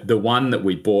the one that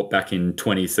we bought back in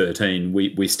 2013,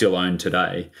 we still own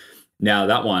today. Now,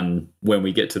 that one, when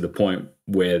we get to the point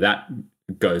where that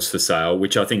goes for sale,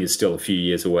 which I think is still a few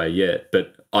years away yet,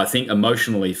 but I think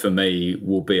emotionally for me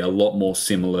will be a lot more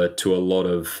similar to a lot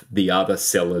of the other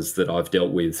sellers that I've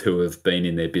dealt with who have been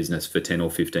in their business for 10 or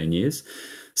 15 years.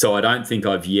 So I don't think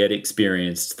I've yet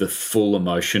experienced the full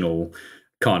emotional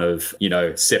kind of,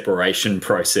 separation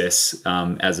process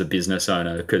as a business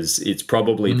owner, because it's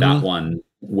probably that one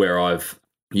where I've,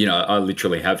 I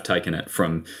literally have taken it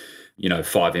from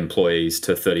 5 employees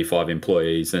to 35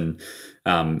 employees, and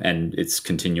it's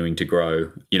continuing to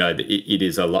grow. It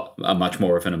is a much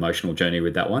more of an emotional journey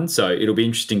with that one. So it'll be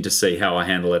interesting to see how I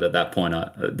handle it at that point.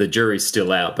 The jury's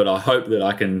still out, but I hope that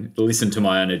I can listen to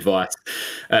my own advice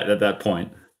at that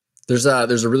point. There's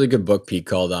a really good book, Pete,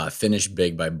 called Finish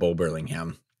Big by Bo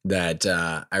Burlingham that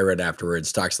I read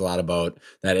afterwards. Talks a lot about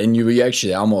that. And you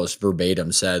actually almost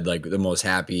verbatim said, like, the most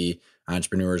happy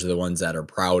entrepreneurs are the ones that are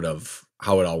proud of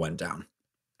how it all went down.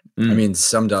 I mean,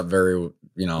 summed up very,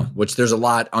 which there's a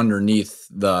lot underneath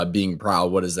the being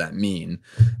proud. What does that mean?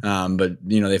 But,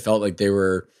 they felt like they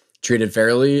were treated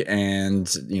fairly, and,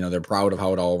 they're proud of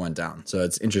how it all went down. So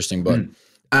it's interesting. But,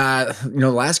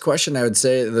 last question, I would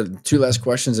say the 2 last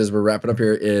questions as we're wrapping up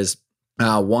here is,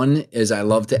 one is I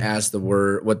love to ask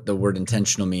what the word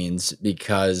intentional means,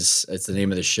 because it's the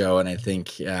name of the show. And I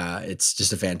think it's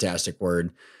just a fantastic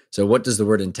word. So what does the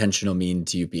word intentional mean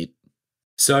to you, Pete?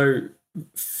 So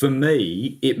for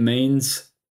me, it means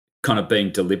kind of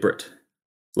being deliberate,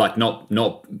 like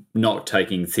not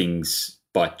taking things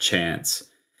by chance.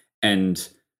 And,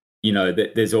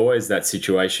 there's always that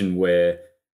situation where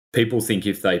people think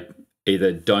if they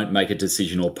either don't make a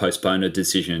decision or postpone a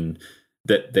decision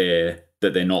that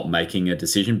they're not making a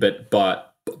decision, but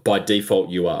by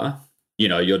default you are.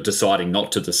 You're deciding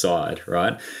not to decide,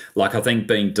 right? Like, I think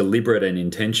being deliberate and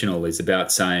intentional is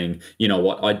about saying, you know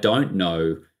what, I don't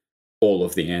know all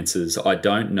of the answers. I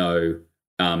don't know,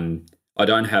 I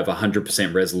don't have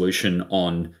 100% resolution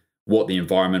on what the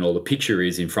environment or the picture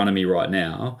is in front of me right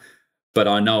now, but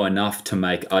I know enough to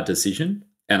make a decision,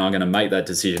 and I'm going to make that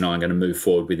decision. I'm going to move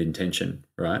forward with intention,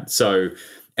 right? So,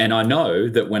 and I know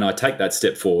that when I take that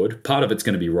step forward, part of it's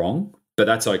going to be wrong, but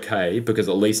that's okay, because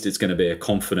at least it's going to be a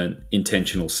confident,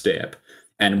 intentional step.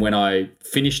 And when I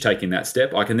finish taking that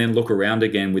step, I can then look around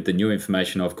again with the new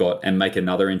information I've got and make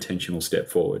another intentional step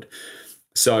forward.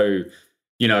 So,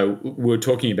 we were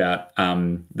talking about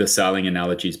the sailing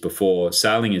analogies before.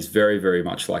 Sailing is very, very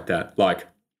much like that. Like,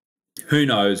 who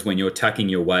knows when you're tacking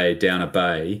your way down a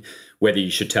bay, whether you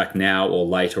should tack now or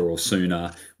later or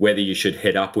sooner, whether you should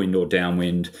head upwind or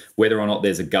downwind, whether or not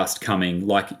there's a gust coming,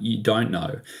 like, you don't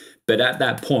know. But at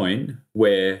that point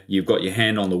where you've got your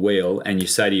hand on the wheel and you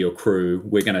say to your crew,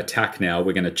 we're going to tack now,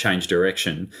 we're going to change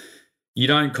direction, you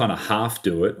don't kind of half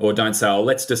do it, or don't say, oh,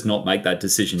 let's just not make that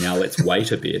decision now, let's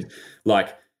wait a bit.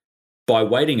 Like, by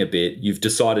waiting a bit, you've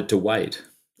decided to wait,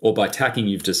 or by tacking,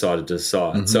 you've decided to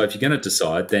decide. So if you're going to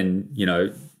decide, then,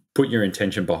 put your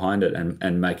intention behind it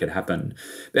and make it happen.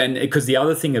 And because the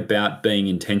other thing about being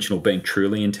intentional, being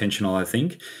truly intentional, I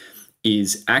think,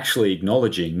 is actually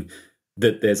acknowledging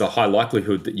that there's a high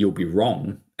likelihood that you'll be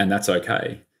wrong, and that's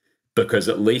okay. Because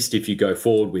at least if you go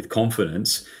forward with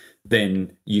confidence,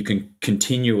 then you can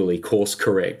continually course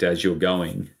correct as you're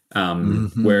going.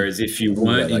 Whereas if you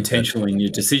weren't intentional in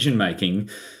your decision making,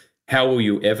 how will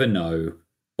you ever know,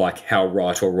 like, how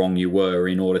right or wrong you were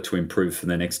in order to improve for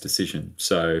the next decision?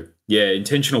 So yeah,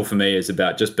 intentional for me is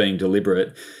about just being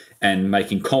deliberate and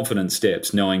making confident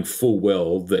steps, knowing full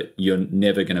well that you're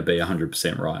never going to be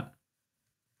 100% right.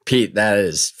 Pete, that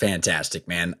is fantastic,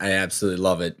 man. I absolutely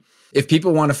love it. If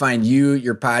people want to find you,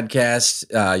 your podcast,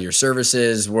 your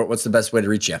services, what's the best way to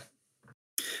reach you?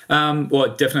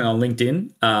 Well, definitely on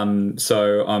LinkedIn.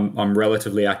 So I'm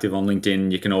relatively active on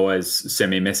LinkedIn. You can always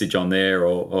send me a message on there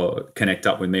or connect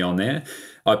up with me on there.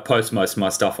 I post most of my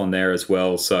stuff on there as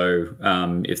well. So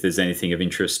if there's anything of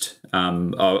interest,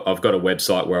 I've got a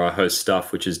website where I host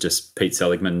stuff, which is just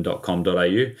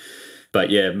peteseligman.com.au. But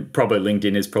yeah, probably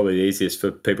LinkedIn is probably the easiest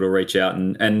for people to reach out.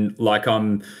 And like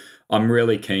I'm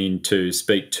really keen to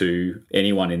speak to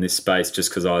anyone in this space just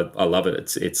because I love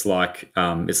it. It's like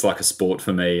a sport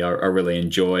for me. I really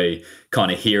enjoy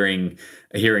kind of hearing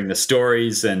the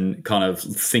stories and kind of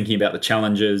thinking about the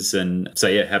challenges. And so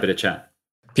yeah, happy to chat.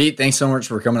 Pete, thanks so much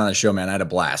for coming on the show, man. I had a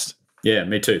blast. Yeah,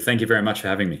 me too. Thank you very much for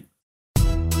having me.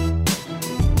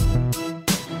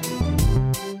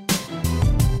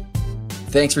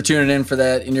 Thanks for tuning in for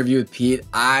that interview with Pete.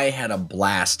 I had a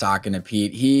blast talking to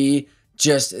Pete. He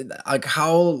just like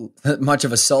how much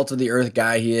of a salt of the earth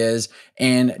guy he is,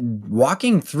 and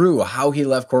walking through how he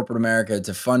left corporate America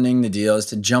to funding the deals,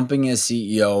 to jumping as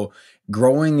CEO,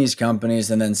 growing these companies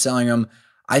and then selling them.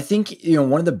 I think,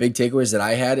 one of the big takeaways that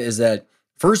I had is that,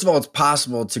 first of all, it's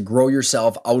possible to grow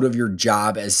yourself out of your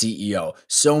job as CEO.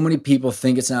 So many people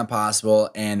think it's not possible,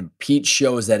 and Pete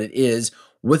shows that it is,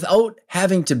 without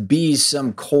having to be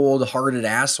some cold-hearted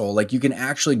asshole. Like, you can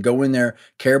actually go in there,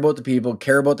 care about the people,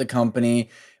 care about the company,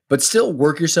 but still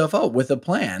work yourself out with a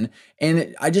plan.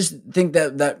 And I just think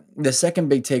that the second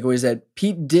big takeaway is that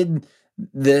Pete did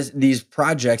these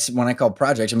projects. When I call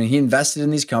projects, I mean, he invested in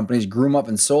these companies, grew them up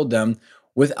and sold them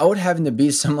without having to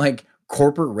be some like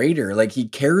corporate raider. Like, he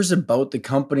cares about the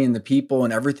company and the people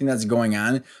and everything that's going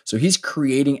on. So he's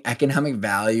creating economic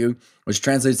value, which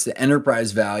translates to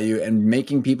enterprise value and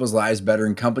making people's lives better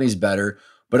and companies better,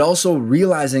 but also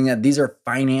realizing that these are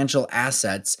financial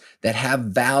assets that have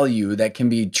value that can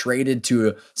be traded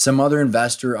to some other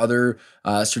investor, other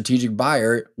strategic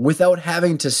buyer without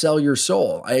having to sell your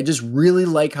soul. I just really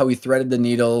like how he threaded the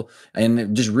needle, and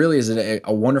it just really is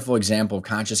a wonderful example of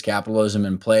conscious capitalism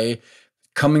in play,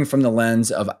 coming from the lens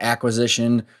of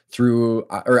acquisition through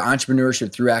or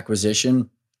entrepreneurship through acquisition.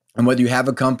 And whether you have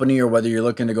a company or whether you're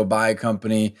looking to go buy a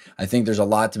company, I think there's a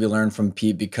lot to be learned from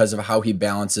Pete because of how he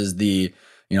balances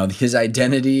his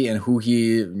identity and who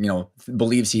he,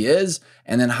 believes he is,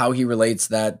 and then how he relates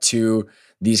that to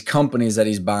these companies that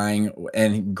he's buying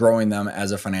and growing them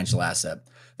as a financial asset.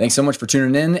 Thanks so much for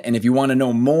tuning in. And if you want to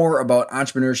know more about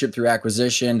entrepreneurship through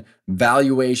acquisition,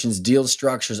 valuations, deal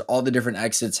structures, all the different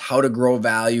exits, how to grow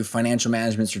value, financial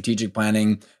management, strategic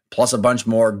planning, plus a bunch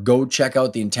more, go check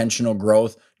out the Intentional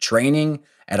Growth training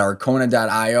at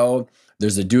arcona.io.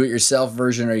 There's a do-it-yourself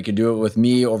version, or you can do it with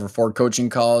me over 4 coaching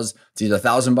calls. It's either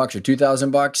 $1,000 or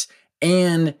 $2,000.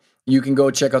 And you can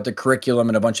go check out the curriculum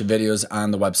and a bunch of videos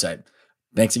on the website.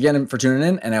 Thanks again for tuning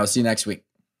in, and I will see you next week.